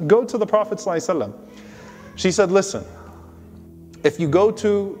to go to the Prophet ﷺ? She said, listen, if you go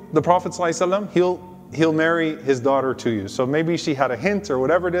to the Prophet ﷺ, he'll marry his daughter to you. So maybe she had a hint or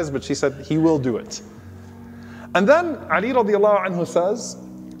whatever it is, but she said he will do it. And then Ali radiallahu anhu says,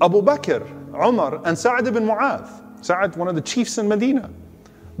 Abu Bakr, Umar, and Sa'ad ibn Mu'adh, Sa'ad, one of the chiefs in Medina,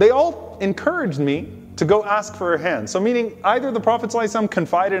 they all encouraged me to go ask for her hand. So meaning either the Prophet ﷺ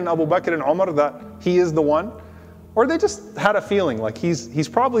confided in Abu Bakr and Umar that he is the one, or they just had a feeling like he's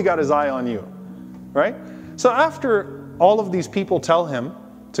probably got his eye on you, right? So after all of these people tell him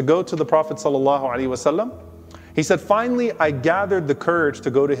to go to the Prophet ﷺ, he said, finally I gathered the courage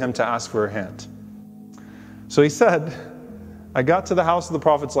to go to him to ask for her hand. So he said, I got to the house of the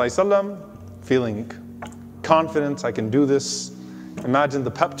Prophet ﷺ, feeling confident, I can do this. Imagine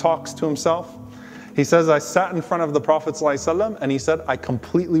the pep talks to himself. He says, I sat in front of the Prophet ﷺ, and he said, I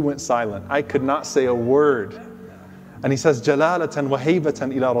completely went silent. I could not say a word. And he says, Jalalatan wa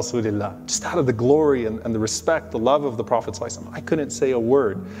haybatan ila Rasulillah. Just out of the glory and the respect, the love of the Prophet ﷺ, I couldn't say a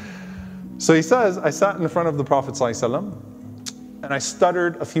word. So he says, I sat in front of the Prophet ﷺ, and I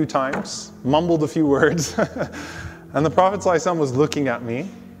stuttered a few times, mumbled a few words, and the Prophet ﷺ was looking at me.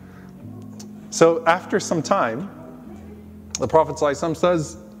 So after some time, the Prophet ﷺ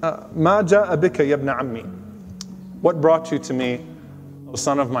says, Ma ja'a bika ya ibn ammi. What brought you to me, O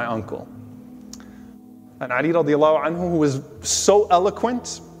son of my uncle? And Ali radiallahu anhu, who was so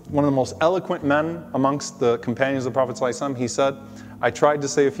eloquent, one of the most eloquent men amongst the companions of the Prophet ﷺ, he said, I tried to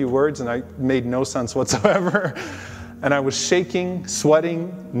say a few words and I made no sense whatsoever. And I was shaking,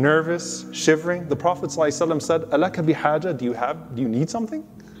 sweating, nervous, shivering. The Prophet ﷺ said, Alaka bihaja, do you need something?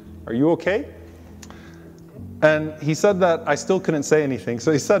 Are you okay? And he said that I still couldn't say anything.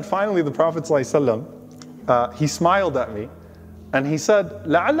 So he said, finally the Prophet ﷺ, he smiled at me and he said,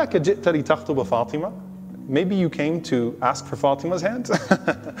 لَعَلَّكَ جِئْتَ لِتَخْطُبَ Fatima. Maybe you came to ask for Fatima's hand?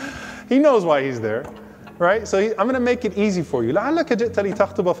 He knows why he's there, right? So I'm going to make it easy for you. لَعَلَّكَ جِئْتَ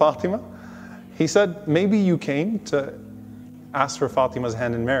لِتَخْطُبَ Fatima. He said, maybe you came to ask for Fatima's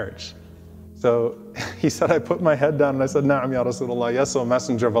hand in marriage. So he said, I put my head down and I said, Na'am ya Rasulullah, yes, O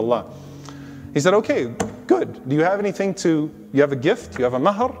Messenger of Allah. He said, okay, good. Do you have anything you have a gift? You have a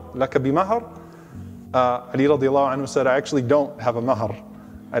mahar? Laka bi mahar? Ali radiallahu anhu said, I actually don't have a mahar.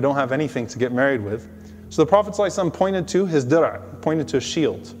 I don't have anything to get married with. So the Prophet ﷺ pointed to his dir'a, pointed to his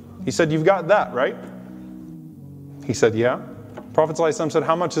shield. He said, you've got that, right? He said, yeah. Prophet ﷺ said,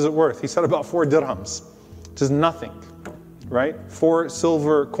 how much is it worth? He said, about 4 dirhams, which is nothing, right? 4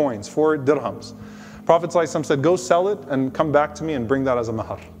 silver coins, 4 dirhams. Prophet ﷺ said, go sell it and come back to me and bring that as a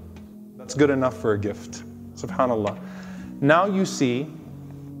mahar. That's good enough for a gift. Subhanallah. Now you see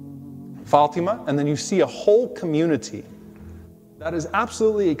Fatima, and then you see a whole community that is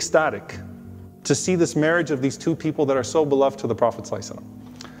absolutely ecstatic to see this marriage of these two people that are so beloved to the Prophet ﷺ.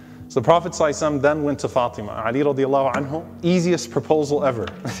 So the Prophet ﷺ then went to Fatima. Ali radiallahu anhu, easiest proposal ever,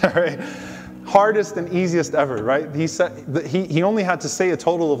 right? Hardest and easiest ever, right? He said that he only had to say a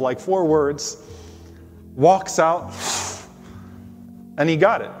total of like 4 words, walks out, and he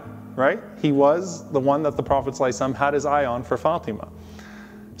got it, right? He was the one that the Prophet ﷺ had his eye on for Fatima.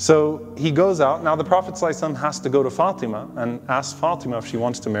 So he goes out. Now the Prophet ﷺ has to go to Fatima and ask Fatima if she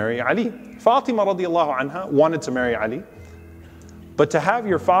wants to marry Ali. Fatima radiallahu anha wanted to marry Ali. But to have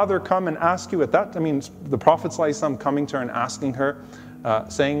your father come and ask you at that, I mean, the Prophet ﷺ coming to her and asking her,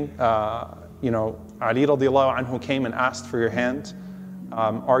 saying, you know, Ali radiallahu anhu came and asked for your hand.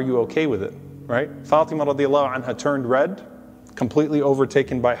 Are you okay with it? Right? Fatima radiallahu anha turned red, completely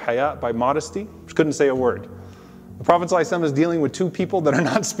overtaken by haya, by modesty. She couldn't say a word. The Prophet ﷺ is dealing with 2 people that are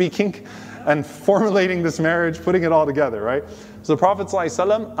not speaking and formulating this marriage, putting it all together, right? So the Prophet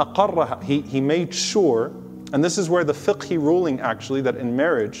ﷺ, aqarraha, he made sure, and this is where the fiqhi ruling actually, that in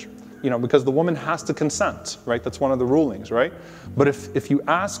marriage, you know, because the woman has to consent, right? That's one of the rulings, right? But if you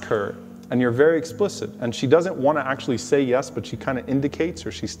ask her and you're very explicit and she doesn't want to actually say yes, but she kind of indicates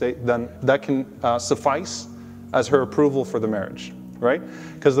or then that can suffice as her approval for the marriage, right?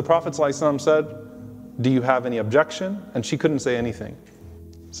 Because the Prophet ﷺ said, do you have any objection? And she couldn't say anything.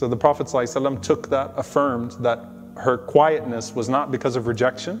 So the Prophet ﷺ took that, affirmed that her quietness was not because of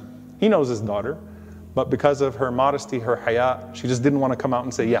rejection. He knows his daughter, but because of her modesty, her haya, she just didn't want to come out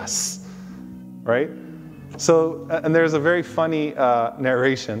and say yes, right? So, and there's a very funny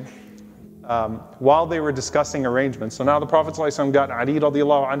narration while they were discussing arrangements. So now the Prophet ﷺ got Ali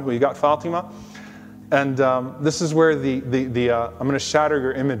radiallahu anhu, he got Fatima, and this is where I'm going to shatter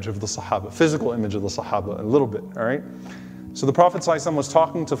your image of the Sahaba, physical image of the Sahaba a little bit, all right? So the Prophet ﷺ was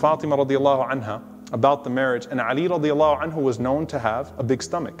talking to Fatima radiallahu anha about the marriage, and Ali radiallahu anhu was known to have a big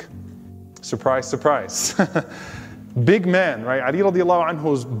stomach. Surprise, surprise. Big man, right? Ali radiallahu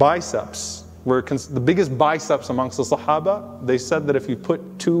anhu's biceps were the biggest biceps amongst the Sahaba. They said that if you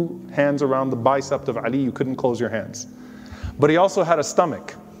put 2 hands around the bicep of Ali, you couldn't close your hands. But he also had a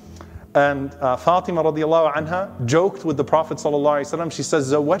stomach. And Fatima radiallahu anha joked with the Prophet sallallahu alaihi wasallam. She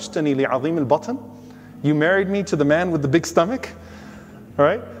says, "Zawajtani li azim al-batn." You married me to the man with the big stomach,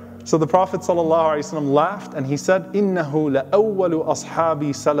 right? So the Prophet sallallahu alaihi wasallam laughed and he said, "Innahu la awwalu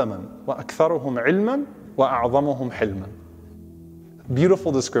ashabi salaman wa aktharuhum ilman wa a'zamuhum hilman."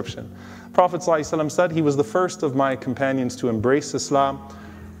 Beautiful description. Prophet sallallahu alaihi wasallam said he was the first of my companions to embrace Islam,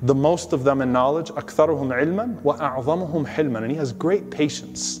 the most of them in knowledge, aktharuhum ilman wa a'zamuhum hilman, and he has great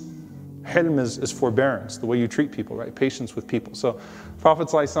patience. Hilm is forbearance, the way you treat people, right? Patience with people. So Prophet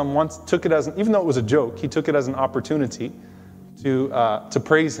ﷺ once took it as, even though it was a joke, he took it as an opportunity to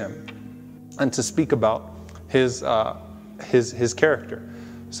praise him. and to speak about his character.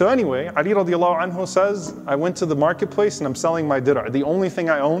 So anyway, Ali radiallahu anhu says, I went to the marketplace and I'm selling my dir'a. The only thing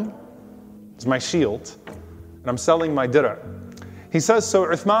I own is my shield, and I'm selling my dir'a. He says, so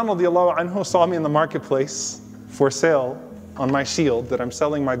Uthman radiallahu anhu saw me in the marketplace for sale on my shield that I'm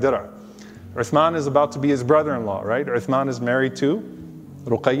selling my dir'a. Uthman is about to be his brother-in-law, right? Uthman is married to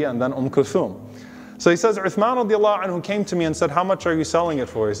Ruqayya and then Kulthum. So he says, Uthman radiallahu anhu came to me and said, how much are you selling it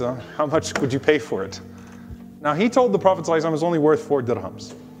for? He said, how much would you pay for it? Now he told the Prophet ﷺ it was only worth 4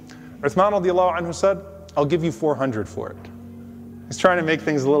 dirhams. Uthman radiallahu anhu said, I'll give you 400 for it. He's trying to make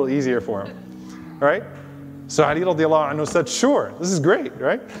things a little easier for him, right? So Ali radiallahu anhu said, sure, this is great,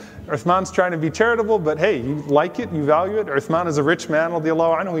 right? Uthman's trying to be charitable, but hey, you like it, you value it. Uthman is a rich man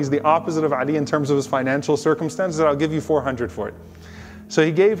radiallahu anhu. He's the opposite of Ali in terms of his financial circumstances. I'll give you 400 for it. So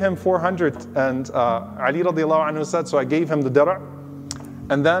he gave him 400, and Ali radiallahu anhu said, so I gave him the dir'a.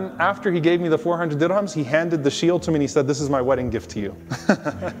 And then after he gave me the 400 dirhams, he handed the shield to me and he said, this is my wedding gift to you.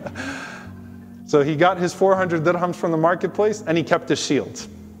 So he got his 400 dirhams from the marketplace and he kept his shield.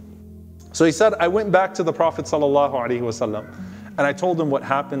 So he said, I went back to the Prophet ﷺ and I told him what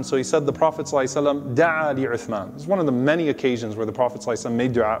happened. So he said, the Prophet ﷺ da'a li Uthman. It's one of the many occasions where the Prophet ﷺ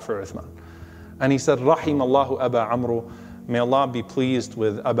made dua for Uthman. And he said, Rahim Allahu Aba Amru. May Allah be pleased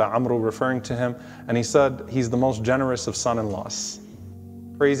with Aba Amru, referring to him. And he said, he's the most generous of son-in-laws.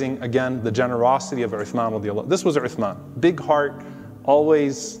 Praising again the generosity of Uthman radiallahu. This was Uthman, big heart,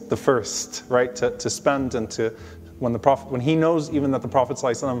 always the first, right, to spend and to, when he knows even that the Prophet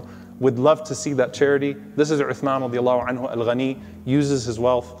ﷺ would love to see that charity. This is Uthman radiallahu anhu, al-Ghani, uses his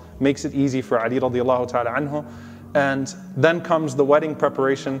wealth, makes it easy for Ali radiallahu ta'ala anhu. And then comes the wedding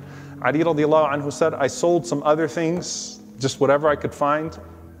preparation. Ali radiallahu anhu said, I sold some other things, just whatever I could find,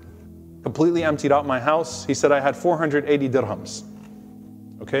 completely emptied out my house. He said I had 480 dirhams.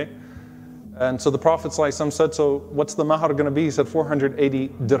 Okay? And so the Prophet ﷺ said, so what's the mahar going to be? He said 480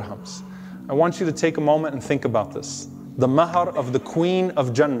 dirhams. I want you to take a moment and think about this. The mahar of the Queen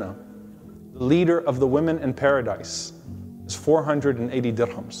of Jannah, the leader of the women in paradise, is 480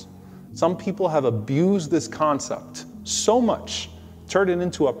 dirhams. Some people have abused this concept so much, turned it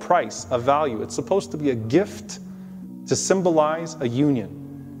into a price, a value. It's supposed to be a gift to symbolize a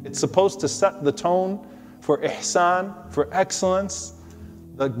union. It's supposed to set the tone for ihsan, for excellence,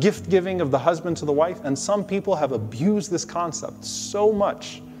 the gift giving of the husband to the wife. And some people have abused this concept so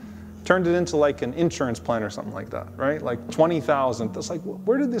much, turned it into like an insurance plan or something like that, right? Like 20,000. That's like,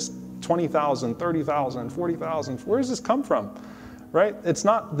 where did this 20,000, 30,000, 40,000, where does this come from, right? It's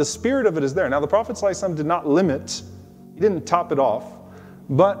not, the spirit of it is there. Now the Prophet ﷺ did not limit, he didn't top it off,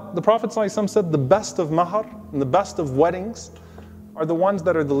 but the Prophet ﷺ said the best of mahar and the best of weddings are the ones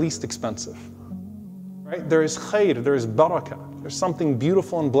that are the least expensive, right? There is khair, there is barakah. There's something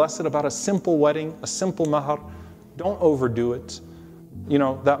beautiful and blessed about a simple wedding, a simple mahar. Don't overdo it. You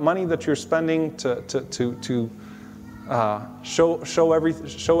know, that money that you're spending to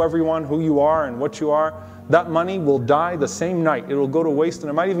show everyone who you are and what you are, that money will die the same night. It will go to waste,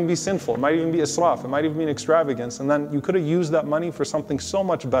 and it might even be sinful. It might even be israf. It might even be an extravagance. And then you could have used that money for something so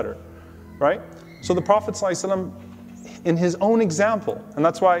much better, right? So the Prophet ﷺ, in his own example, and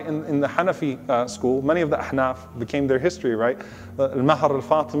that's why in the Hanafi school, many of the Ahnaf became their history, right? Al-Mahar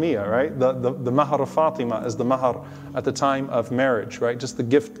al-Fatimiyya, right? The Mahar of Fatima is the Mahar at the time of marriage, right? Just the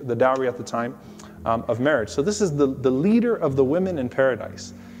gift, the dowry at the time of marriage. So this is the leader of the women in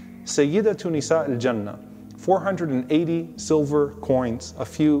paradise. Sayyidatu Nisa al-Jannah, 480 silver coins, a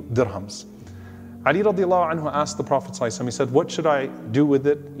few dirhams. Ali radiallahu anhu asked the Prophet ﷺ, he said, what should I do with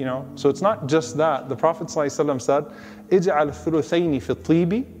it? You know, so it's not just that. The Prophet ﷺ said, اجعل الثلثين في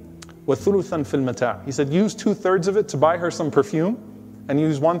الطيب وثلثا في المتاع. He said, use 2/3 of it to buy her some perfume and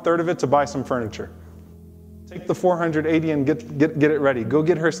use 1/3 of it to buy some furniture. Take the 480 and get it ready. Go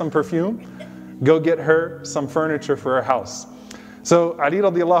get her some perfume. Go get her some furniture for her house. So Ali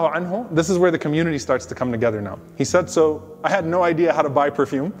radiallahu anhu, this is where the community starts to come together now. He said, so I had no idea how to buy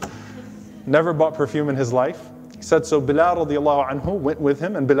perfume. Never bought perfume in his life. He said, so Bilal radiallahu anhu went with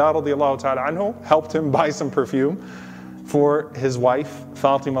him, and Bilal radiallahu ta'ala anhu helped him buy some perfume for his wife,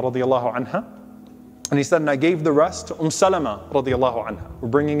 Fatima radiallahu anha. And he said, and I gave the rest to Salama radiallahu anha. We're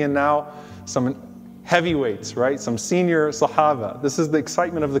bringing in now some heavyweights, right? Some senior Sahaba. This is the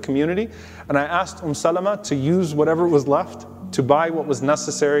excitement of the community. And I asked Salama to use whatever was left to buy what was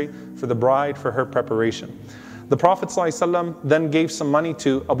necessary for the bride for her preparation. The Prophet ﷺ then gave some money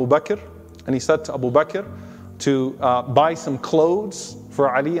to Abu Bakr, and he said to Abu Bakr to buy some clothes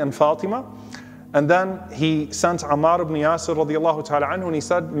for Ali and Fatima. And then he sent Ammar ibn Yasir radiallahu ta'ala anhu, and he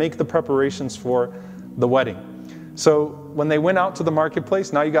said, make the preparations for the wedding. So when they went out to the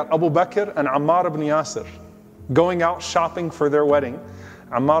marketplace, now you got Abu Bakr and Ammar ibn Yasir going out shopping for their wedding.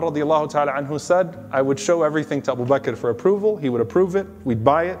 Ammar radiallahu ta'ala anhu said, I would show everything to Abu Bakr for approval. He would approve it. We'd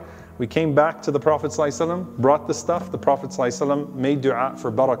buy it. We came back to the Prophet ﷺ, brought the stuff. The Prophet ﷺ made dua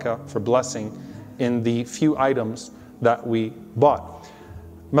for barakah, for blessing in the few items that we bought.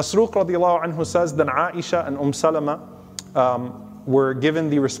 Masruq radiallahu anhu says, then Aisha and Salama were given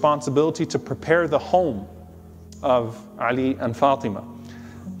the responsibility to prepare the home of Ali and Fatima.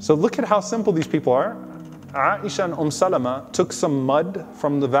 So look at how simple these people are. Aisha and Salama took some mud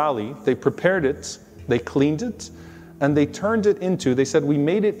from the valley, they prepared it, they cleaned it, and they turned it into, they said, we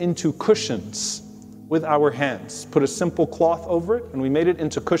made it into cushions with our hands. Put a simple cloth over it, and we made it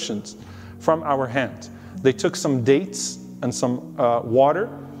into cushions from our hands. They took some dates and some water.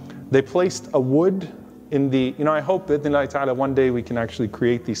 They placed a wood in the, I hope that one day we can actually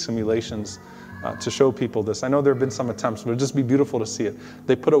create these simulations to show people this. I know there have been some attempts, but it'd just be beautiful to see it.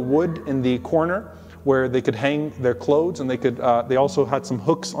 They put a wood in the corner where they could hang their clothes, and they also had some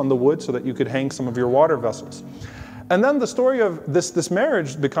hooks on the wood so that you could hang some of your water vessels. And then the story of this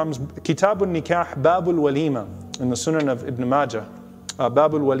marriage becomes Kitabul Nikah, Babul Walima, in the Sunan of Ibn Majah.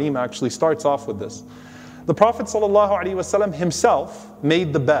 Babul Walima actually starts off with this. The Prophet ﷺ himself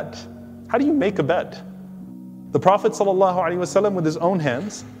made the bed. How do you make a bed? The Prophet ﷺ with his own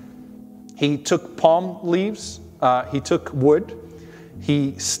hands, he took palm leaves, he took wood,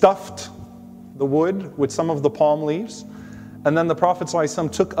 he stuffed the wood with some of the palm leaves, and then the Prophet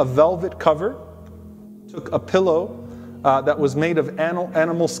ﷺ took a velvet cover, took a pillow that was made of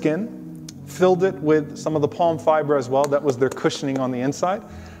animal skin, filled it with some of the palm fiber as well, that was their cushioning on the inside,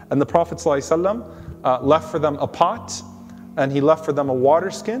 and the Prophet ﷺ left for them a pot, and he left for them a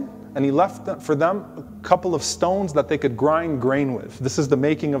water skin, and he left for them a couple of stones that they could grind grain with. This is the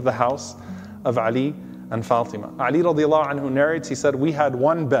making of the house of Ali and Fatima. Ali radiallahu anhu narrates, he said, we had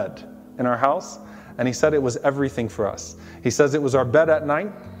one bed in our house, and he said it was everything for us. He says it was our bed at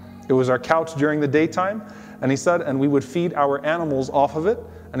night, it was our couch during the daytime, and he said, and we would feed our animals off of it,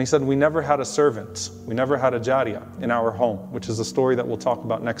 and he said we never had a servant, we never had a jariyah in our home, which is a story that we'll talk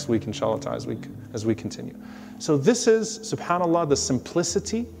about next week inshallah as we continue. So this is, subhanallah, the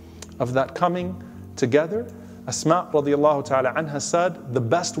simplicity of that coming together. Asma radiallahu ta'ala anha said, the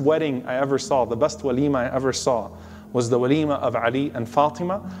best wedding I ever saw, the best walima I ever saw was the walima of Ali and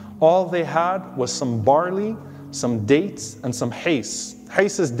Fatima. All they had was some barley, some dates, and some hais.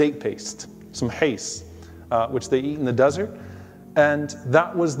 Hais is date paste, some hais, which they eat in the desert. And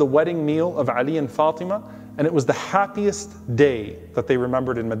that was the wedding meal of Ali and Fatima. And it was the happiest day that they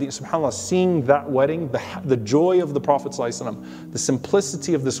remembered in Medina. SubhanAllah, seeing that wedding, the joy of the Prophet ﷺ, the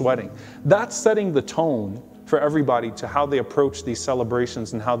simplicity of this wedding, that's setting the tone for everybody to how they approach these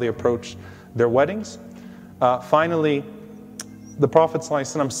celebrations and how they approach their weddings. Finally, the Prophet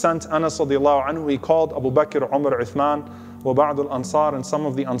ﷺ sent Anas radiallahu anhu, he called Abu Bakr, Umar, Uthman, wa ba'd al-Ansar, and some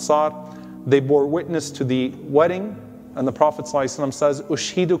of the Ansar. They bore witness to the wedding, and the Prophet ﷺ says,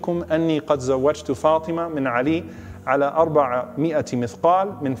 Ushhidukum anni qad zawajtu Fatima min Ali ala 400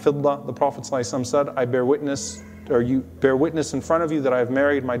 mithqal min fidda. The Prophet ﷺ said, I bear witness, or you bear witness in front of you that I have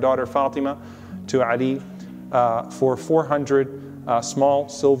married my daughter Fatima to Ali for 400 small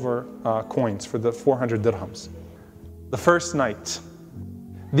silver coins, for the 400 dirhams. The first night,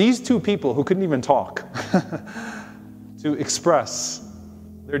 these two people who couldn't even talk to express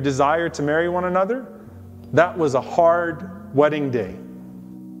their desire to marry one another, that was a hard wedding day.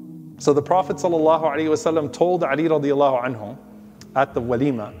 So the Prophet ﷺ told Ali radiallahu anhu at the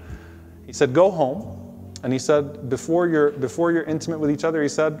walima, he said, go home. And he said, before you're intimate with each other, he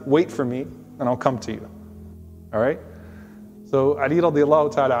said, wait for me and I'll come to you. All right? So Ali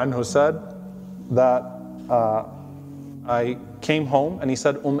radiallahu ta'ala anhu said that I came home, and he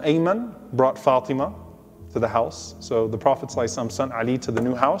said, Ayman brought Fatima to the house. So the Prophet ﷺ sent Ali to the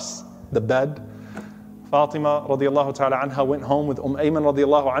new house, the bed. Fatima radiallahu ta'ala anha went home with Ayman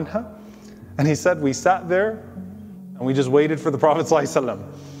radiallahu anha, and he said, we sat there and we just waited for the Prophet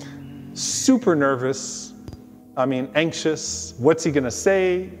ﷺ. Super nervous, anxious. What's he gonna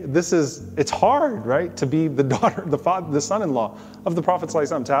say? It's hard, right? To be the daughter, the son-in-law of the Prophet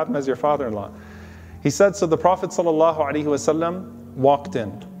ﷺ, to have him as your father-in-law. He said, so the Prophet ﷺ walked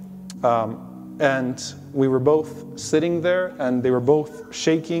in, and we were both sitting there, and they were both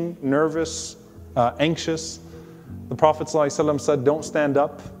shaking, nervous, anxious. The Prophet ﷺ said, don't stand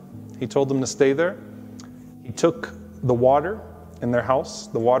up. He told them to stay there. He took the water in their house,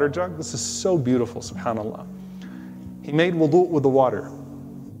 the water jug. This is so beautiful, subhanAllah. He made wudu with the water.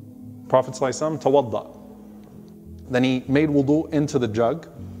 Prophet ﷺ, tawadda. Then he made wudu into the jug.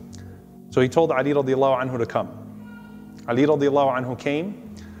 So he told Ali radiallahu anhu to come. Ali radiallahu anhu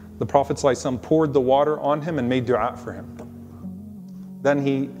came, the Prophet ﷺ poured the water on him and made dua for him. Then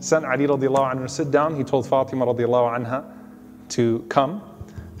he sent Ali radiallahu anhu to sit down. He told Fatima radiallahu anha to come.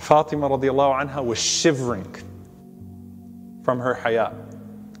 Fatima radiallahu anha was shivering from her haya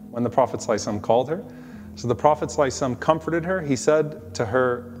when the Prophet ﷺ called her. So the Prophet ﷺ comforted her. He said to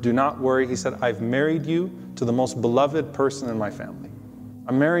her, do not worry. He said, I've married you to the most beloved person in my family.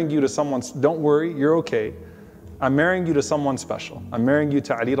 I'm marrying you to someone, don't worry, you're okay. I'm marrying you to someone special. I'm marrying you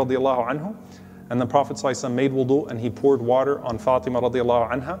to Ali radiallahu anhu. And the Prophet ﷺ made wudu and he poured water on Fatima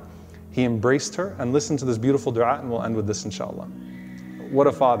radiallahu anha. He embraced her, and listen to this beautiful dua, and we'll end with this inshallah. What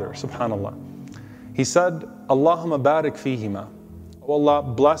a father, subhanallah. He said, Allahumma barik fihima. Oh Allah,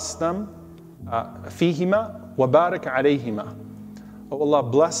 bless them. Fihima wa barik alayhima. Oh Allah,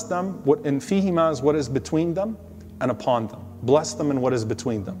 bless them. What in fihima is what is between them and upon them. Bless them in what is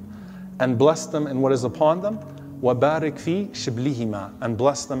between them. And bless them in what is upon them. Wa barik fi shiblihima. And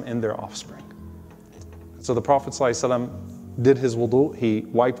bless them in their offspring. So the Prophet ﷺ did his wudu. He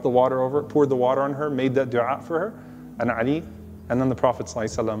wiped the water over, poured the water on her, made that dua for her, and Ali. And then the Prophet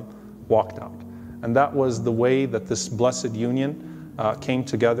ﷺ walked out. And that was the way that this blessed union came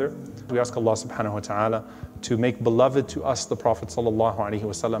together. We ask Allah subhanahu wa ta'ala to make beloved to us the Prophet sallallahu alaihi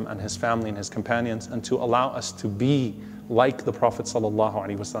wasallam and his family and his companions, and to allow us to be like the Prophet sallallahu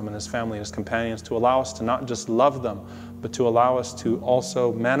alaihi wasallam and his family and his companions, to allow us to not just love them, but to allow us to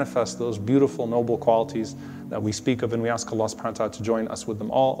also manifest those beautiful, noble qualities that we speak of. And we ask Allah subhanahu wa ta'ala to join us with them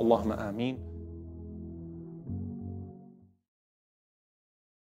all. Allahumma ameen.